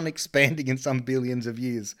the sun expanding in some billions of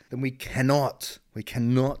years, then we cannot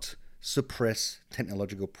suppress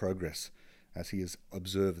technological progress, as he has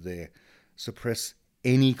observed there, suppress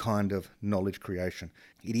any kind of knowledge creation.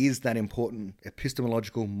 It is that important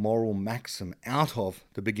epistemological moral maxim out of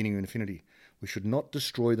The Beginning of Infinity. We should not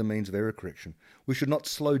destroy the means of error correction. We should not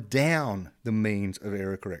slow down the means of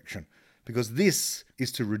error correction, because this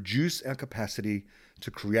is to reduce our capacity to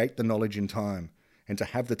create the knowledge in time and to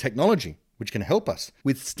have the technology which can help us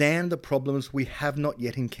withstand the problems we have not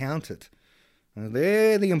yet encountered. And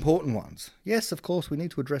they're the important ones. Yes, of course, we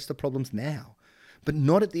need to address the problems now, but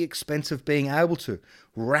not at the expense of being able to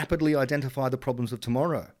rapidly identify the problems of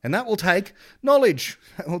tomorrow. And that will take knowledge.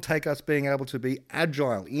 That will take us being able to be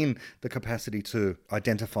agile in the capacity to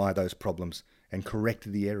identify those problems and correct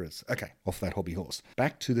the errors. Okay, off that hobby horse.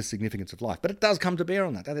 Back to the significance of life. But it does come to bear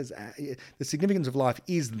on that. That is, the significance of life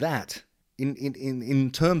is that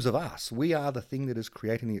in terms of us, we are the thing that is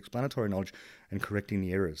creating the explanatory knowledge and correcting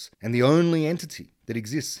the errors. And the only entity that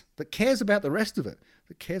exists that cares about the rest of it,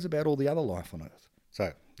 that cares about all the other life on Earth.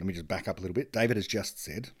 So, let me just back up a little bit. David has just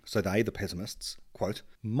said, so they, the pessimists, quote,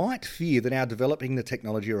 might fear that our developing the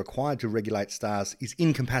technology required to regulate stars is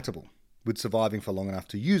incompatible with surviving for long enough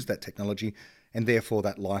to use that technology, and therefore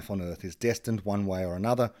that life on Earth is destined one way or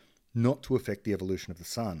another not to affect the evolution of the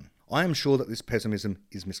sun. I am sure that this pessimism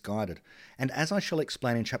is misguided, and as I shall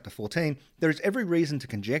explain in chapter 14, there is every reason to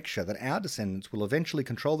conjecture that our descendants will eventually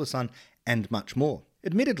control the sun and much more.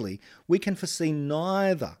 Admittedly, we can foresee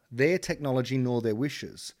neither their technology nor their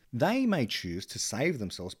wishes. They may choose to save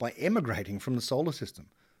themselves by emigrating from the solar system,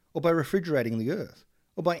 or by refrigerating the Earth,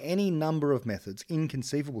 or by any number of methods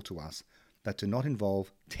inconceivable to us that do not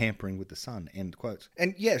involve tampering with the sun, end quote.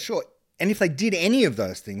 And yeah, sure, and if they did any of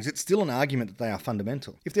those things, it's still an argument that they are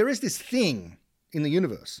fundamental. If there is this thing in the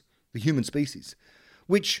universe the human species,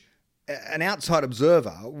 which an outside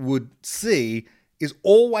observer would see is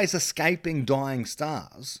always escaping dying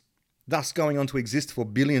stars, thus going on to exist for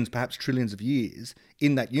billions, perhaps trillions of years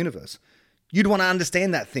in that universe, you'd want to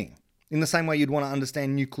understand that thing in the same way you'd want to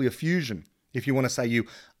understand nuclear fusion. If you want to say you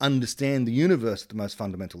understand the universe at the most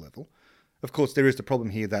fundamental level. Of course, there is the problem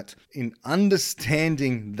here that in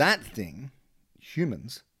understanding that thing,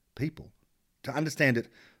 humans, people, to understand it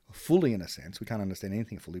fully in a sense, we can't understand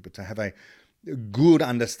anything fully, but to have a good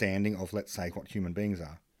understanding of, let's say, what human beings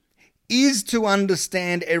are, is to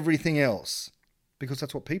understand everything else, because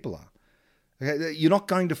that's what people are. Okay? You're not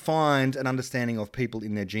going to find an understanding of people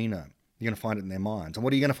in their genome. You're going to find it in their minds. And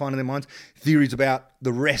what are you going to find in their minds? Theories about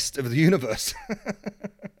the rest of the universe.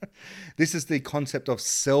 This is the concept of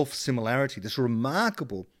self-similarity, this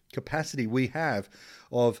remarkable capacity we have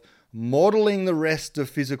of modeling the rest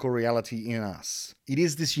of physical reality in us. It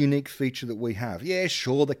is this unique feature that we have. Yeah,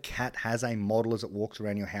 sure, the cat has a model as it walks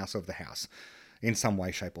around your house of the house in some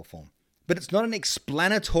way, shape, or form. But it's not an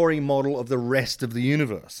explanatory model of the rest of the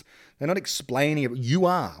universe. They're not explaining it. You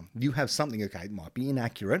have something, okay, it might be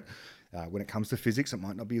inaccurate. When it comes to physics, it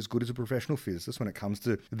might not be as good as a professional physicist. When it comes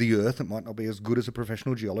to the Earth, it might not be as good as a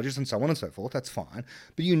professional geologist, and so on and so forth. That's fine.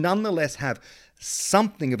 But you nonetheless have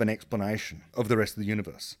something of an explanation of the rest of the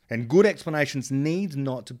universe. And good explanations need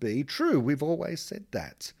not to be true. We've always said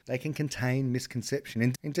that. They can contain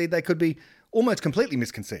misconception. Indeed, they could be almost completely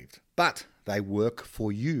misconceived. But they work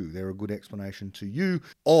for you. They're a good explanation to you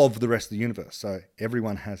of the rest of the universe. So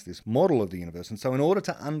everyone has this model of the universe. And so in order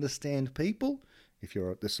to understand people, if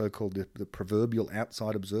you're the so-called the proverbial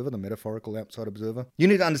outside observer, the metaphorical outside observer, you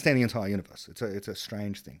need to understand the entire universe. It's a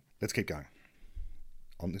strange thing. Let's keep going.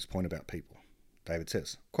 On this point about people, David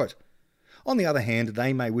says, quote, "On the other hand,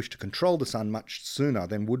 they may wish to control the sun much sooner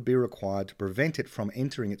than would be required to prevent it from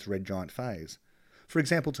entering its red giant phase. For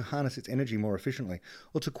example, to harness its energy more efficiently,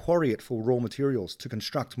 or to quarry it for raw materials, to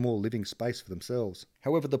construct more living space for themselves.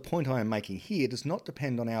 However, the point I am making here does not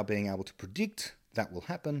depend on our being able to predict that will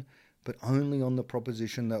happen, but only on the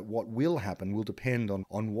proposition that what will happen will depend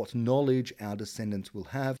on what knowledge our descendants will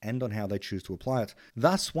have and on how they choose to apply it.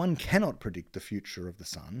 Thus, one cannot predict the future of the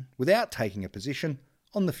sun without taking a position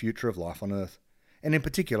on the future of life on Earth, and in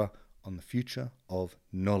particular, on the future of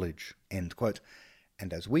knowledge." End quote.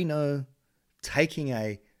 And as we know, taking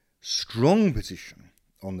a strong position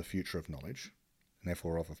on the future of knowledge, and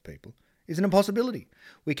therefore of people, is an impossibility.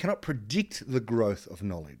 We cannot predict the growth of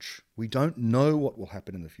knowledge. We don't know what will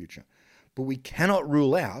happen in the future. But we cannot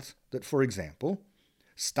rule out that, for example,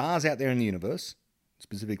 stars out there in the universe,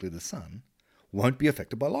 specifically the sun, won't be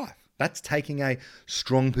affected by life. That's taking a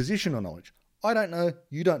strong position on knowledge. I don't know,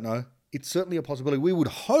 you don't know. It's certainly a possibility. We would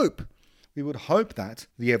hope that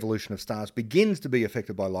the evolution of stars begins to be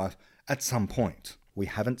affected by life at some point. We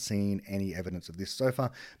haven't seen any evidence of this so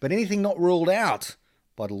far, but anything not ruled out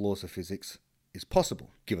by the laws of physics is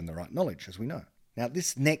possible, given the right knowledge, as we know. Now,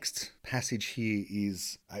 this next passage here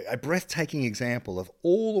is a breathtaking example of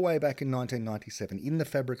all the way back in 1997, in the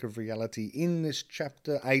Fabric of Reality, in this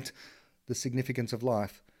chapter 8, The Significance of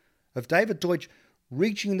Life, of David Deutsch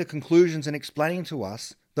reaching the conclusions and explaining to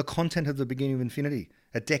us the content of the beginning of infinity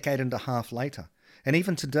a decade and a half later. And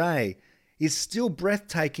even today is still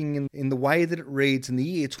breathtaking in the way that it reads in the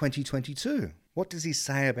year 2022. What does he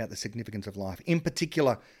say about the significance of life? In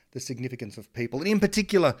particular, the significance of people, and in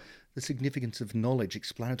particular, the significance of knowledge,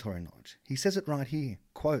 explanatory knowledge. He says it right here,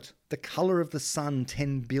 quote, "The colour of the sun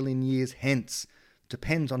 10 billion years hence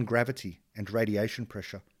depends on gravity and radiation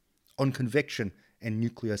pressure, on convection and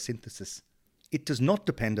nucleosynthesis. It does not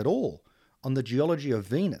depend at all on the geology of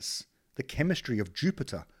Venus, the chemistry of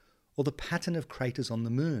Jupiter, or the pattern of craters on the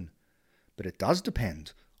moon. But it does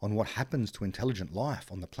depend on what happens to intelligent life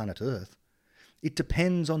on the planet Earth. It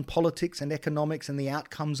depends on politics and economics and the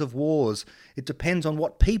outcomes of wars. It depends on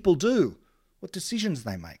what people do, what decisions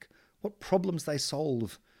they make, what problems they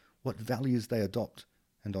solve, what values they adopt,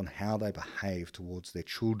 and on how they behave towards their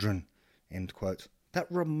children." End quote.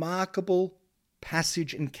 That remarkable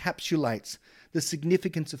passage encapsulates the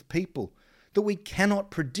significance of people, that we cannot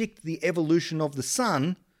predict the evolution of the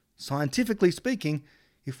sun, scientifically speaking,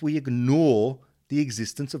 if we ignore the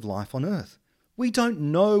existence of life on Earth. We don't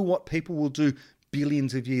know what people will do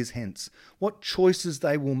billions of years hence, what choices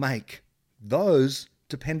they will make. Those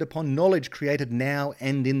depend upon knowledge created now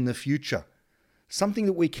and in the future, something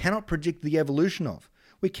that we cannot predict the evolution of.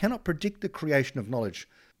 We cannot predict the creation of knowledge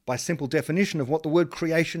by simple definition of what the word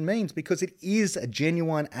creation means, because it is a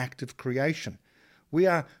genuine act of creation. We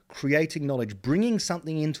are creating knowledge, bringing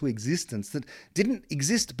something into existence that didn't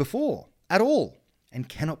exist before at all and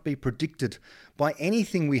cannot be predicted by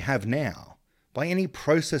anything we have now, by any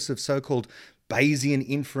process of so-called Bayesian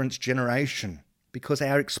inference generation, because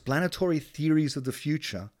our explanatory theories of the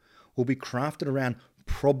future will be crafted around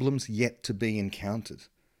problems yet to be encountered.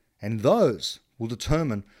 And those will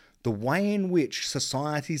determine the way in which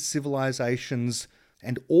societies, civilizations,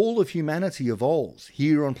 and all of humanity evolves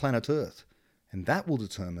here on planet Earth. And that will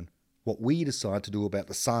determine what we decide to do about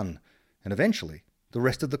the sun, and eventually the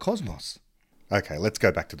rest of the cosmos. Okay, let's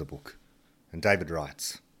go back to the book. And David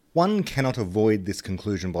writes, "One cannot avoid this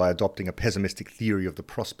conclusion by adopting a pessimistic theory of the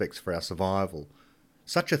prospects for our survival.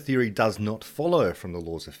 Such a theory does not follow from the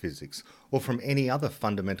laws of physics or from any other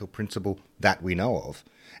fundamental principle that we know of,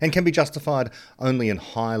 and can be justified only in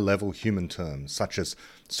high-level human terms, such as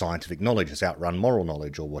scientific knowledge has outrun moral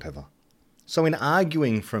knowledge or whatever. So in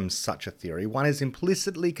arguing from such a theory, one is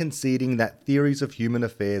implicitly conceding that theories of human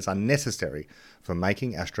affairs are necessary for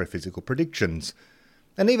making astrophysical predictions.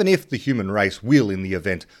 And even if the human race will, in the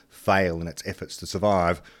event, fail in its efforts to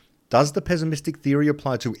survive, does the pessimistic theory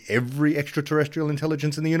apply to every extraterrestrial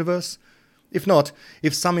intelligence in the universe? If not,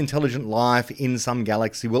 if some intelligent life in some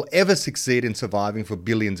galaxy will ever succeed in surviving for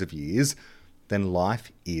billions of years, then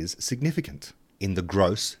life is significant in the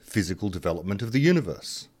gross physical development of the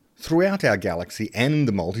universe. Throughout our galaxy and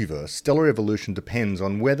the multiverse, stellar evolution depends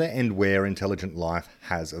on whether and where intelligent life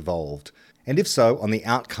has evolved, and if so, on the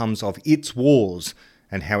outcomes of its wars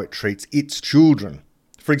and how it treats its children.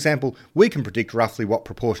 For example, we can predict roughly what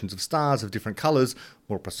proportions of stars of different colours,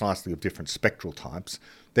 more precisely of different spectral types,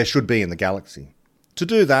 there should be in the galaxy. To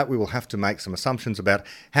do that, we will have to make some assumptions about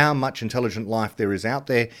how much intelligent life there is out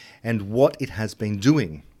there and what it has been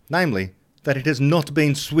doing, namely, that it has not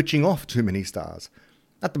been switching off too many stars.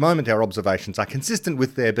 At the moment, our observations are consistent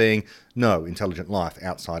with there being no intelligent life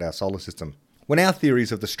outside our solar system. When our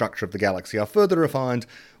theories of the structure of the galaxy are further refined,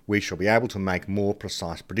 we shall be able to make more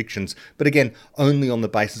precise predictions, but again, only on the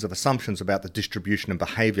basis of assumptions about the distribution and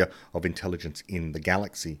behaviour of intelligence in the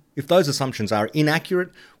galaxy. If those assumptions are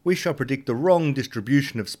inaccurate, we shall predict the wrong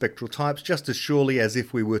distribution of spectral types just as surely as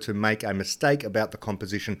if we were to make a mistake about the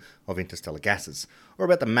composition of interstellar gases, or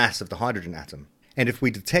about the mass of the hydrogen atom. And if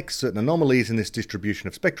we detect certain anomalies in this distribution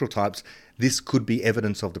of spectral types, this could be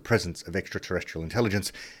evidence of the presence of extraterrestrial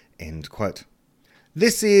intelligence." End quote.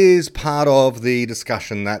 This is part of the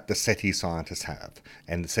discussion that the SETI scientists have,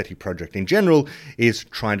 and the SETI project in general is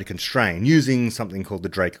trying to constrain using something called the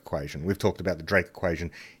Drake equation. We've talked about the Drake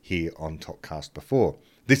equation here on TalkCast before.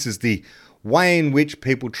 This is the way in which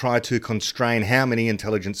people try to constrain how many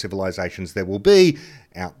intelligent civilizations there will be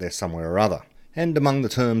out there somewhere or other. And among the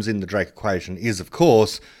terms in the Drake equation is, of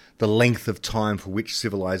course, the length of time for which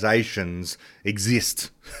civilizations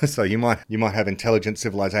exist. So you might have intelligent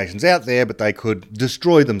civilizations out there, but they could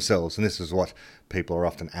destroy themselves. And this is what people are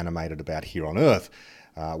often animated about here on Earth.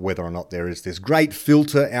 Whether or not there is this great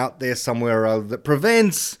filter out there somewhere or other that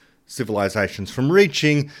prevents civilizations from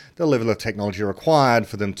reaching the level of technology required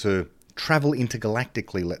for them to travel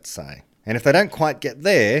intergalactically, let's say. And if they don't quite get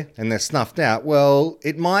there and they're snuffed out, well,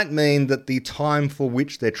 it might mean that the time for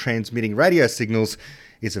which they're transmitting radio signals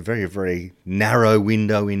is a very, very narrow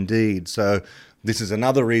window indeed. So this is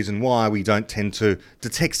another reason why we don't tend to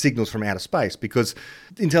detect signals from outer space, because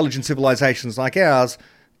intelligent civilizations like ours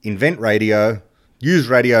invent radio, use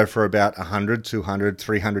radio for about 100, 200,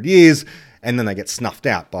 300 years, and then they get snuffed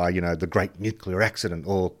out by, the great nuclear accident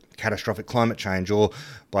or catastrophic climate change, or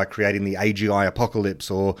by creating the AGI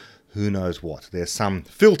apocalypse, or who knows what. There's some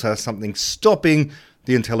filter, something stopping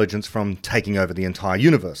the intelligence from taking over the entire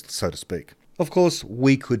universe, so to speak. Of course,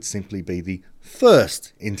 we could simply be the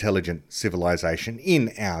first intelligent civilization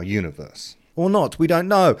in our universe. Or not, we don't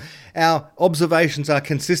know. Our observations are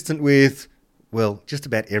consistent with, well, just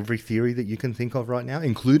about every theory that you can think of right now,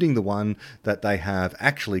 including the one that they have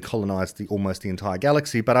actually colonized almost the entire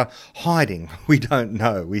galaxy, but are hiding. We don't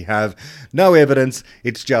know. We have no evidence.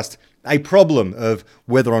 It's just a problem of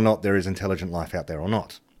whether or not there is intelligent life out there or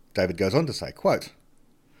not. David goes on to say, quote,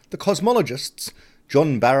 "The cosmologists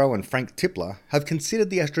John Barrow and Frank Tipler have considered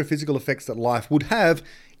the astrophysical effects that life would have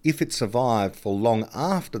if it survived for long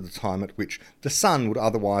after the time at which the sun would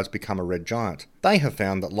otherwise become a red giant. They have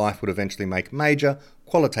found that life would eventually make major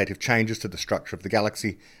qualitative changes to the structure of the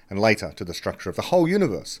galaxy and later to the structure of the whole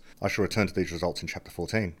universe. I shall return to these results in chapter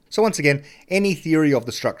 14. So once again, any theory of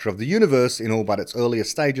the structure of the universe in all but its earlier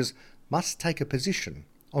stages must take a position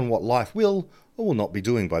on what life will or will not be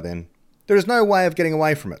doing by then. There is no way of getting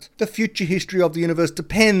away from it. The future history of the universe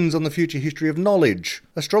depends on the future history of knowledge.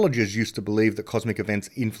 Astrologers used to believe that cosmic events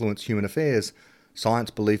influence human affairs. Science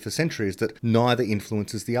believed for centuries that neither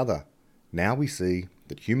influences the other. Now we see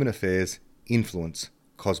that human affairs influence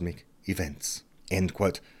cosmic events." End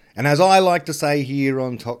quote. And as I like to say here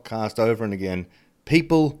on Talkcast over and again,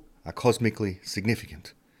 people are cosmically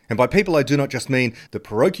significant. And by people, I do not just mean the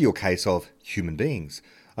parochial case of human beings.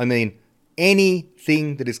 I mean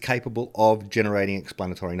anything that is capable of generating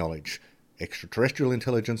explanatory knowledge. Extraterrestrial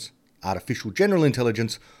intelligence, artificial general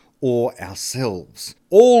intelligence, or ourselves.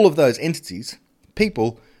 All of those entities,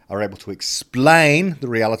 people, are able to explain the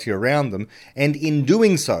reality around them, and in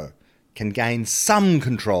doing so, can gain some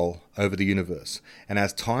control over the universe. And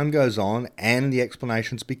as time goes on and the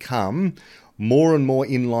explanations become more and more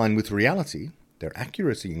in line with reality, their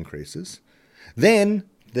accuracy increases, then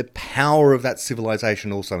the power of that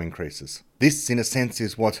civilization also increases. This, in a sense,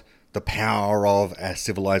 is what the power of a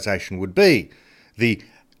civilization would be. The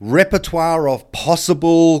repertoire of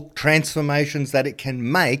possible transformations that it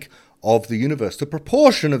can make of the universe, the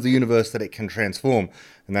proportion of the universe that it can transform.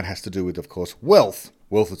 And that has to do with, of course, wealth.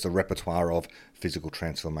 Wealth is a repertoire of physical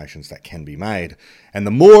transformations that can be made. And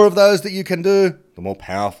the more of those that you can do, the more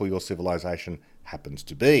powerful your civilization happens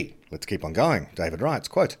to be. Let's keep on going. David writes,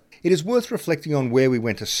 quote, "It is worth reflecting on where we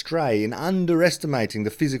went astray in underestimating the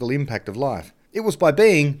physical impact of life. It was by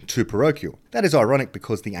being too parochial. That is ironic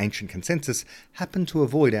because the ancient consensus happened to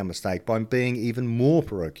avoid our mistake by being even more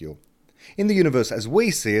parochial. In the universe as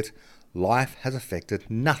we see it, life has affected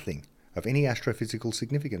nothing of any astrophysical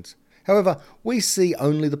significance. However, we see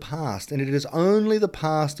only the past, and it is only the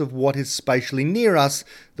past of what is spatially near us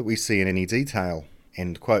that we see in any detail."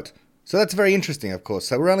 End quote. So that's very interesting, of course.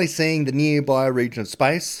 So we're only seeing the nearby region of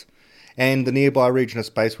space, and the nearby region of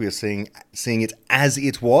space we are seeing it as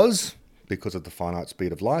it was because of the finite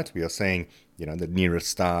speed of light. We are seeing, the nearest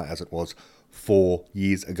star as it was 4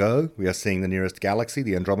 years ago. We are seeing the nearest galaxy,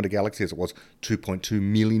 the Andromeda Galaxy, as it was 2.2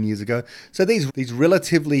 million years ago. So these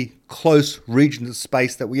relatively close regions of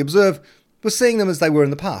space that we observe, we're seeing them as they were in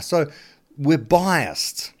the past. So we're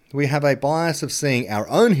biased. We have a bias of seeing our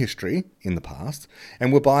own history in the past,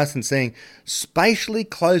 and we're biased in seeing spatially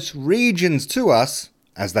close regions to us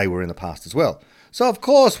as they were in the past as well. So of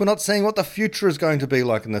course, we're not seeing what the future is going to be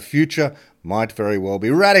like, and the future might very well be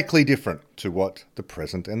radically different to what the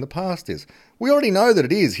present and the past is. We already know that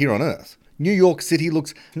it is here on Earth. New York City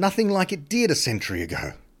looks nothing like it did a century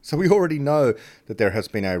ago. So we already know that there has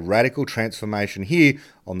been a radical transformation here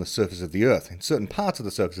on the surface of the Earth, in certain parts of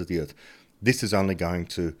the surface of the Earth. This is only going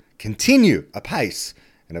to continue apace,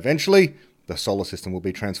 and eventually the solar system will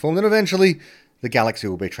be transformed, and eventually the galaxy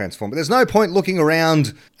will be transformed. But there's no point looking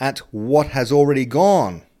around at what has already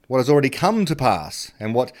gone, what has already come to pass,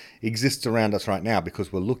 and what exists around us right now,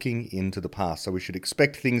 because we're looking into the past. So we should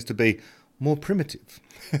expect things to be more primitive.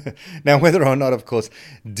 Now, whether or not, of course,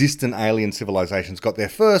 distant alien civilizations got there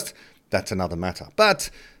first, that's another matter. But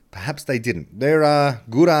perhaps they didn't. There are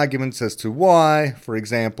good arguments as to why. For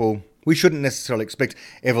example, we shouldn't necessarily expect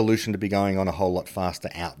evolution to be going on a whole lot faster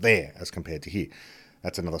out there as compared to here.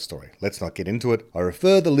 That's another story. Let's not get into it. I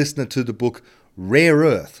refer the listener to the book Rare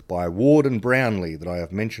Earth by Ward and Brownlee that I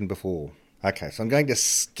have mentioned before. Okay, so I'm going to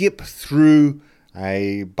skip through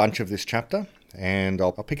a bunch of this chapter, and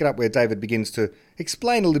I'll pick it up where David begins to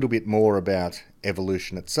explain a little bit more about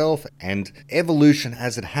evolution itself and evolution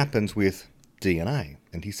as it happens with DNA.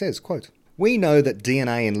 And he says, quote, "We know that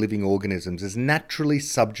DNA in living organisms is naturally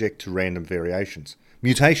subject to random variations,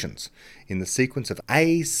 mutations, in the sequence of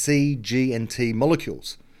A, C, G, and T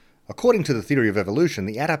molecules. According to the theory of evolution,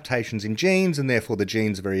 the adaptations in genes, and therefore the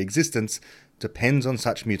gene's very existence, depends on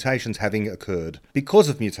such mutations having occurred. Because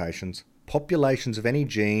of mutations, populations of any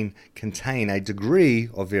gene contain a degree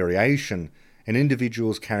of variation, and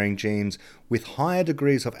individuals carrying genes with higher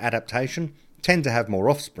degrees of adaptation tend to have more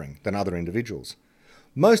offspring than other individuals.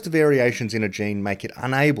 Most variations in a gene make it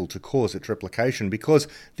unable to cause its replication because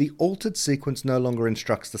the altered sequence no longer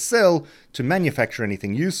instructs the cell to manufacture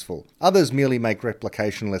anything useful. Others merely make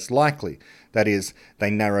replication less likely, that is,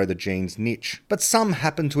 they narrow the gene's niche. But some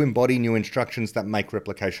happen to embody new instructions that make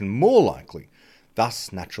replication more likely.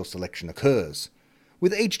 Thus, natural selection occurs.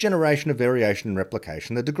 With each generation of variation and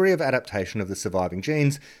replication, the degree of adaptation of the surviving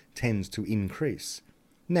genes tends to increase.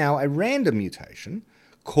 Now, a random mutation,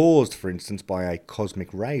 caused, for instance, by a cosmic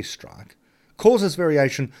ray strike, causes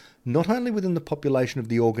variation not only within the population of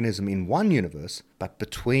the organism in one universe, but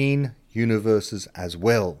between universes as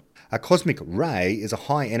well. A cosmic ray is a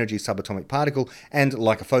high-energy subatomic particle, and,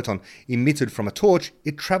 like a photon emitted from a torch,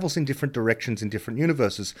 it travels in different directions in different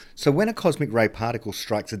universes. So when a cosmic ray particle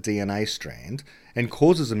strikes a DNA strand and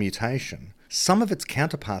causes a mutation, some of its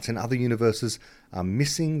counterparts in other universes are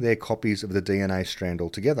missing their copies of the DNA strand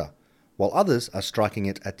altogether, while others are striking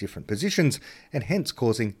it at different positions and hence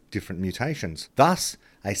causing different mutations. Thus,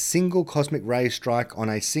 a single cosmic ray strike on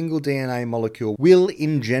a single DNA molecule will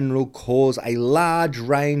in general cause a large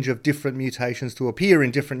range of different mutations to appear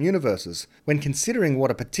in different universes. When considering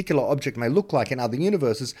what a particular object may look like in other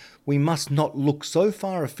universes, we must not look so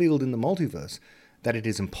far afield in the multiverse that it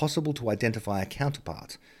is impossible to identify a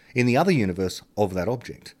counterpart in the other universe of that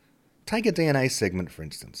object. Take a DNA segment, for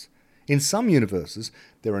instance. In some universes,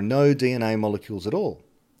 there are no DNA molecules at all.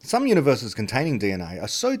 Some universes containing DNA are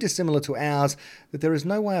so dissimilar to ours that there is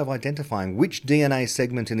no way of identifying which DNA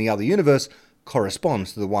segment in the other universe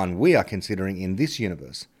corresponds to the one we are considering in this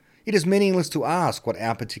universe. It is meaningless to ask what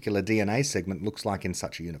our particular DNA segment looks like in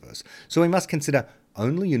such a universe, so we must consider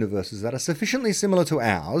only universes that are sufficiently similar to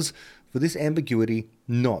ours for this ambiguity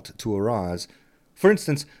not to arise. For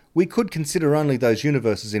instance, we could consider only those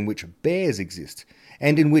universes in which bears exist,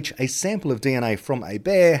 and in which a sample of DNA from a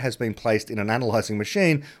bear has been placed in an analysing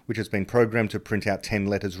machine which has been programmed to print out 10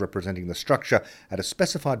 letters representing the structure at a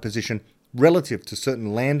specified position relative to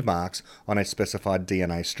certain landmarks on a specified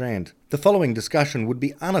DNA strand. The following discussion would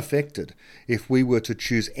be unaffected if we were to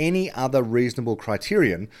choose any other reasonable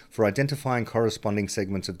criterion for identifying corresponding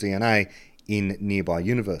segments of DNA in nearby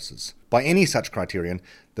universes. By any such criterion,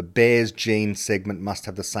 the bear's gene segment must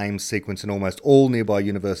have the same sequence in almost all nearby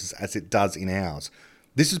universes as it does in ours.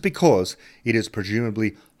 This is because it is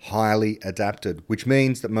presumably highly adapted, which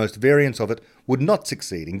means that most variants of it would not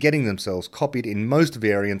succeed in getting themselves copied in most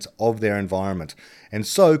variants of their environment, and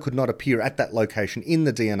so could not appear at that location in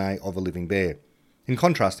the DNA of a living bear. In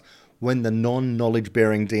contrast, when the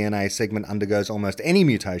non-knowledge-bearing DNA segment undergoes almost any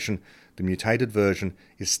mutation, the mutated version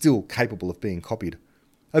is still capable of being copied.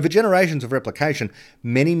 Over generations of replication,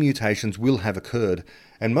 many mutations will have occurred,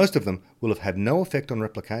 and most of them will have had no effect on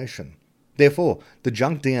replication. Therefore, the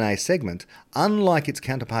junk DNA segment, unlike its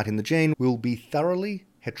counterpart in the gene, will be thoroughly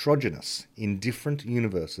heterogeneous in different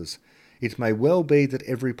universes. It may well be that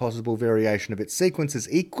every possible variation of its sequence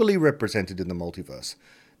is equally represented in the multiverse.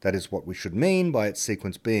 That is what we should mean by its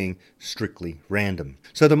sequence being strictly random.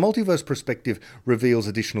 So the multiverse perspective reveals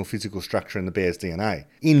additional physical structure in the bear's DNA.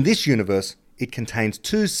 In this universe, it contains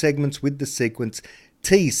two segments with the sequence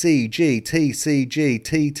TCG, TCG,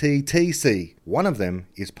 TTTC. One of them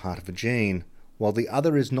is part of a gene, while the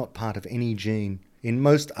other is not part of any gene. In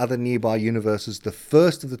most other nearby universes, the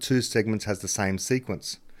first of the two segments has the same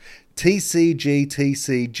sequence. TCG,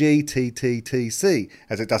 TCG, TTTC,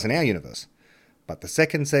 as it does in our universe. But the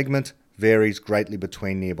second segment varies greatly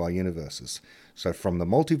between nearby universes. So from the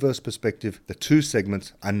multiverse perspective, the two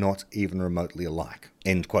segments are not even remotely alike.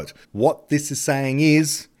 End quote. What this is saying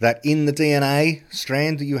is that in the DNA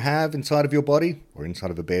strand that you have inside of your body, or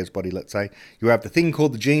inside of a bear's body, let's say, you have the thing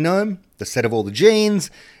called the genome, the set of all the genes,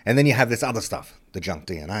 and then you have this other stuff, the junk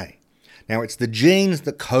DNA. Now, it's the genes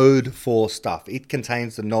that code for stuff. It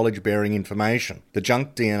contains the knowledge-bearing information. The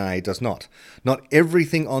junk DNA does not. Not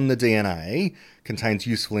everything on the DNA contains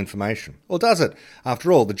useful information. Or does it?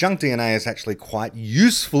 After all, the junk DNA is actually quite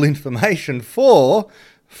useful information for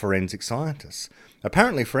forensic scientists.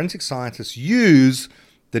 Apparently, forensic scientists use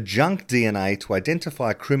the junk DNA to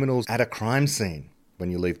identify criminals at a crime scene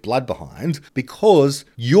when you leave blood behind, because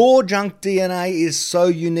your junk DNA is so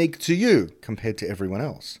unique to you compared to everyone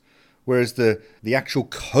else. Whereas the actual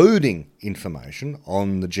coding information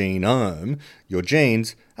on the genome, your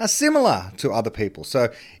genes, are similar to other people.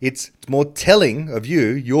 So it's more telling of you.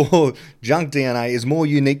 Your junk DNA is more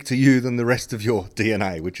unique to you than the rest of your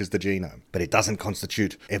DNA, which is the genome. But it doesn't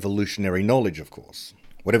constitute evolutionary knowledge, of course.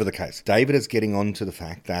 Whatever the case, David is getting on to the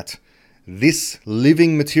fact that this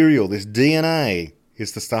living material, this DNA,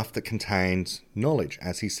 is the stuff that contains knowledge,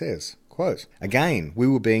 as he says. Quote, again, we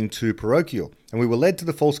were being too parochial, and we were led to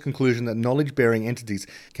the false conclusion that knowledge-bearing entities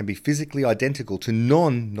can be physically identical to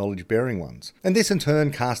non-knowledge-bearing ones. And this in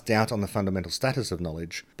turn cast doubt on the fundamental status of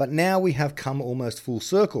knowledge. But now we have come almost full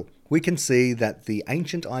circle. We can see that the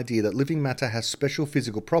ancient idea that living matter has special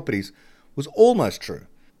physical properties was almost true.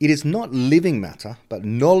 It is not living matter, but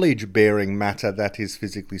knowledge-bearing matter that is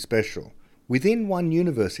physically special. Within one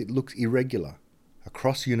universe, it looks irregular.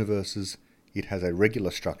 Across universes, it has a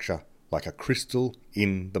regular structure, like a crystal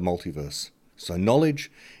in the multiverse. So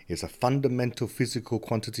knowledge is a fundamental physical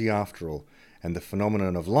quantity after all, and the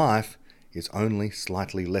phenomenon of life is only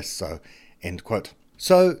slightly less so. End quote.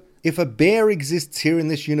 So, if a bear exists here in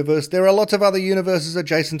this universe, there are lots of other universes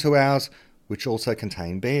adjacent to ours which also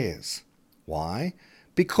contain bears. Why?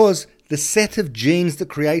 Because the set of genes that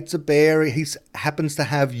creates a bear, he happens to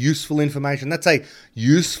have useful information. That's a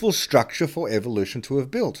useful structure for evolution to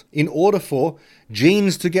have built in order for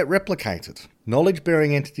genes to get replicated.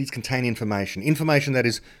 Knowledge-bearing entities contain information that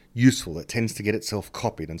is useful, that tends to get itself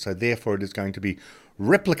copied, and so therefore it is going to be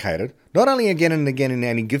replicated, not only again and again in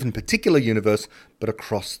any given particular universe, but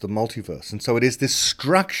across the multiverse. And so it is this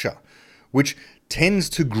structure which tends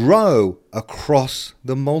to grow across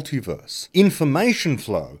the multiverse. Information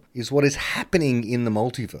flow is what is happening in the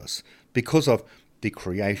multiverse because of the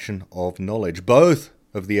creation of knowledge, both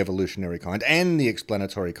of the evolutionary kind and the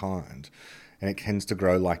explanatory kind. And it tends to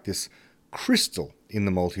grow like this crystal in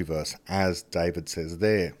the multiverse, as David says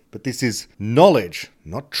there. But this is knowledge,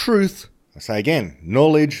 not truth. I say again,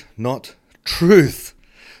 knowledge, not truth.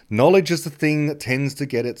 Knowledge is the thing that tends to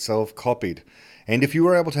get itself copied. And if you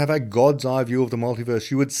were able to have a God's eye view of the multiverse,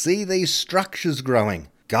 you would see these structures growing,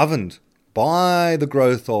 governed by the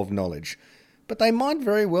growth of knowledge. But they might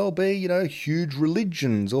very well be, huge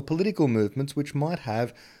religions or political movements which might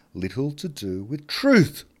have little to do with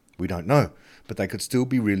truth. We don't know, but they could still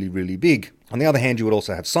be really, really big. On the other hand, you would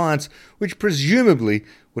also have science, which presumably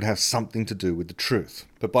would have something to do with the truth.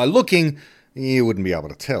 But by looking, you wouldn't be able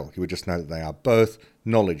to tell. You would just know that they are both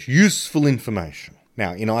knowledge, useful information.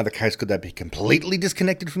 Now, in either case, could they be completely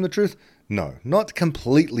disconnected from the truth? No, not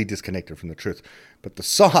completely disconnected from the truth. But the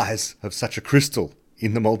size of such a crystal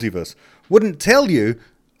in the multiverse wouldn't tell you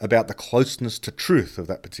about the closeness to truth of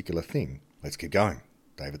that particular thing. Let's keep going.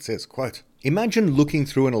 David says, quote, "Imagine looking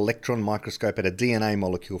through an electron microscope at a DNA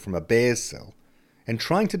molecule from a bear's cell and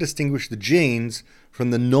trying to distinguish the genes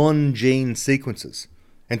from the non-gene sequences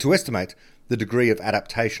and to estimate the degree of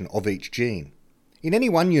adaptation of each gene. In any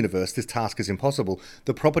one universe, this task is impossible.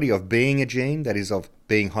 The property of being a gene, that is, of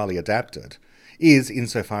being highly adapted, is,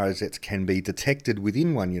 insofar as it can be detected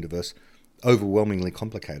within one universe, overwhelmingly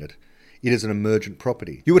complicated. It is an emergent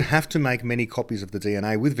property. You would have to make many copies of the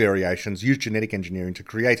DNA with variations, use genetic engineering to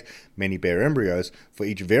create many bear embryos for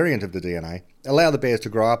each variant of the DNA, allow the bears to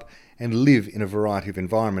grow up and live in a variety of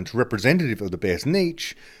environments representative of the bear's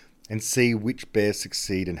niche, and see which bears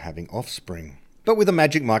succeed in having offspring. But with a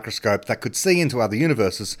magic microscope that could see into other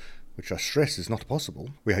universes, which I stress is not possible,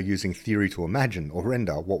 we are using theory to imagine or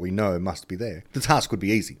render what we know must be there, the task would be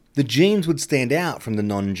easy. The genes would stand out from the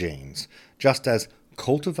non-genes, just as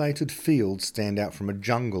cultivated fields stand out from a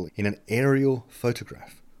jungle in an aerial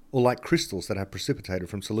photograph, or like crystals that have precipitated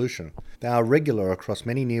from solution. They are regular across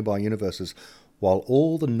many nearby universes, while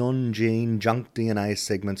all the non-gene junk DNA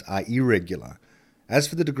segments are irregular. As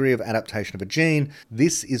for the degree of adaptation of a gene,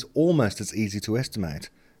 this is almost as easy to estimate.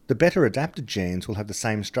 The better adapted genes will have the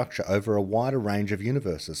same structure over a wider range of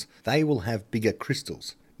universes. They will have bigger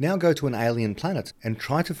crystals. Now go to an alien planet and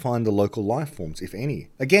try to find the local life forms, if any.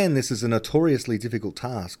 Again, this is a notoriously difficult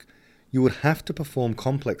task. You would have to perform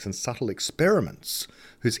complex and subtle experiments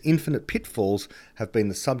whose infinite pitfalls have been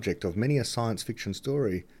the subject of many a science fiction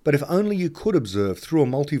story. But if only you could observe through a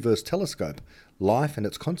multiverse telescope, life and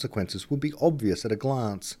its consequences would be obvious at a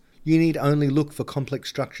glance. You need only look for complex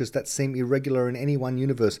structures that seem irregular in any one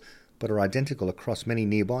universe, but are identical across many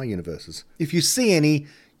nearby universes. If you see any,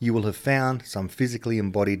 you will have found some physically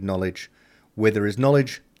embodied knowledge. Where there is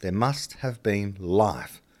knowledge, there must have been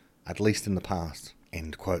life, at least in the past."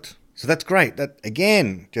 End quote. So that's great. That,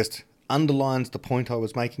 again, just underlines the point I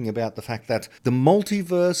was making about the fact that the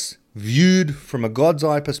multiverse, viewed from a God's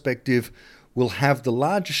eye perspective, will have the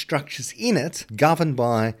larger structures in it governed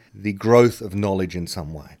by the growth of knowledge in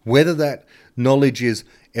some way. Whether that knowledge is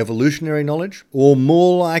evolutionary knowledge or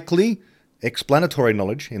more likely explanatory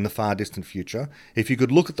knowledge in the far distant future, if you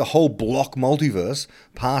could look at the whole block multiverse,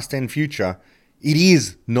 past and future, it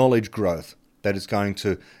is knowledge growth that is going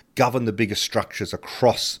to govern the bigger structures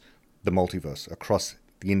across the multiverse, across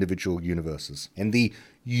the individual universes. And the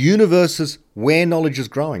universes where knowledge is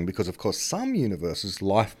growing, because of course some universes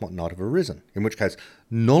life might not have arisen, in which case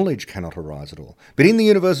knowledge cannot arise at all. But in the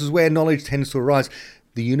universes where knowledge tends to arise,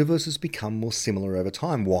 the universes become more similar over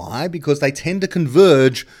time. Why? Because they tend to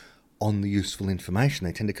converge on the useful information.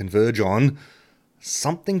 They tend to converge on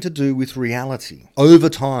something to do with reality over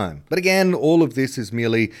time. But again, all of this is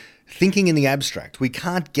merely thinking in the abstract. We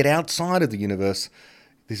can't get outside of the universe.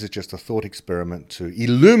 This is just a thought experiment to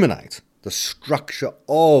illuminate the structure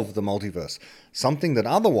of the multiverse, something that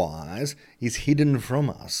otherwise is hidden from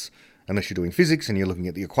us, unless you're doing physics and you're looking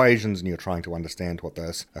at the equations and you're trying to understand what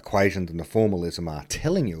those equations and the formalism are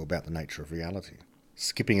telling you about the nature of reality.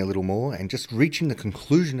 Skipping a little more and just reaching the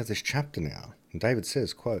conclusion of this chapter now. And David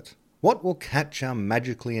says, quote, "What will catch our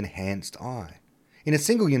magically enhanced eye? In a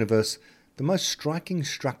single universe, the most striking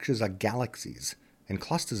structures are galaxies and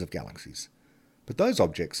clusters of galaxies. But those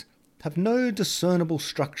objects have no discernible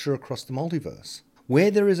structure across the multiverse.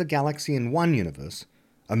 Where there is a galaxy in one universe,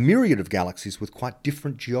 a myriad of galaxies with quite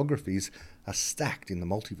different geographies are stacked in the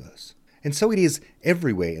multiverse. And so it is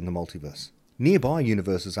everywhere in the multiverse. Nearby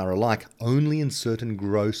universes are alike only in certain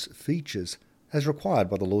gross features, as required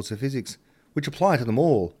by the laws of physics, which apply to them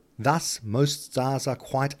all. Thus, most stars are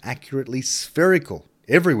quite accurately spherical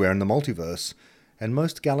everywhere in the multiverse, and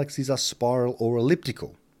most galaxies are spiral or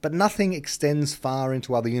elliptical. But nothing extends far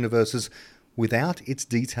into other universes without its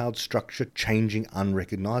detailed structure changing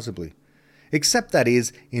unrecognisably. Except, that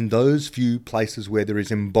is, in those few places where there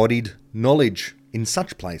is embodied knowledge. In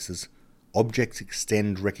such places, objects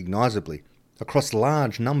extend recognisably across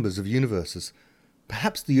large numbers of universes.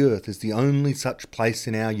 Perhaps the Earth is the only such place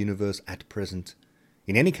in our universe at present.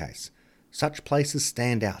 In any case, such places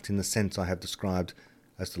stand out in the sense I have described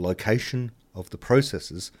as the location of the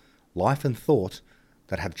processes, life and thought,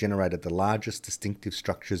 that have generated the largest distinctive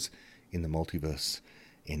structures in the multiverse."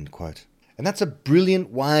 End quote. And that's a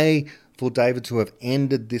brilliant way for David to have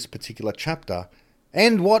ended this particular chapter,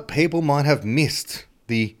 and what people might have missed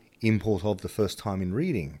the import of the first time in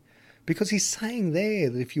reading. Because he's saying there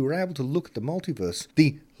that if you were able to look at the multiverse,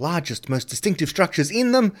 the largest, most distinctive structures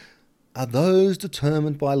in them are those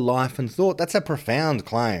determined by life and thought. That's a profound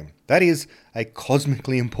claim. That is a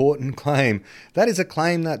cosmically important claim. That is a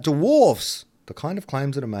claim that dwarfs the kind of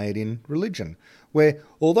claims that are made in religion, where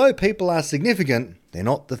although people are significant, they're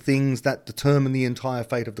not the things that determine the entire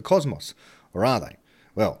fate of the cosmos. Or are they?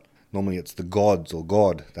 Well, normally it's the gods or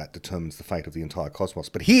God that determines the fate of the entire cosmos.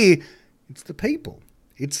 But here, it's the people.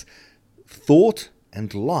 It's thought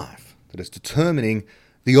and life that is determining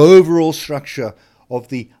the overall structure of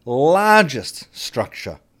the largest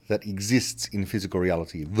structure that exists in physical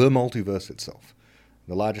reality, the multiverse itself.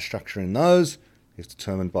 The largest structure in those is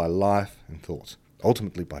determined by life and thought,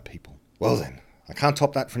 ultimately by people. Well then, I can't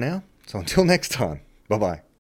top that for now, so until next time, bye-bye.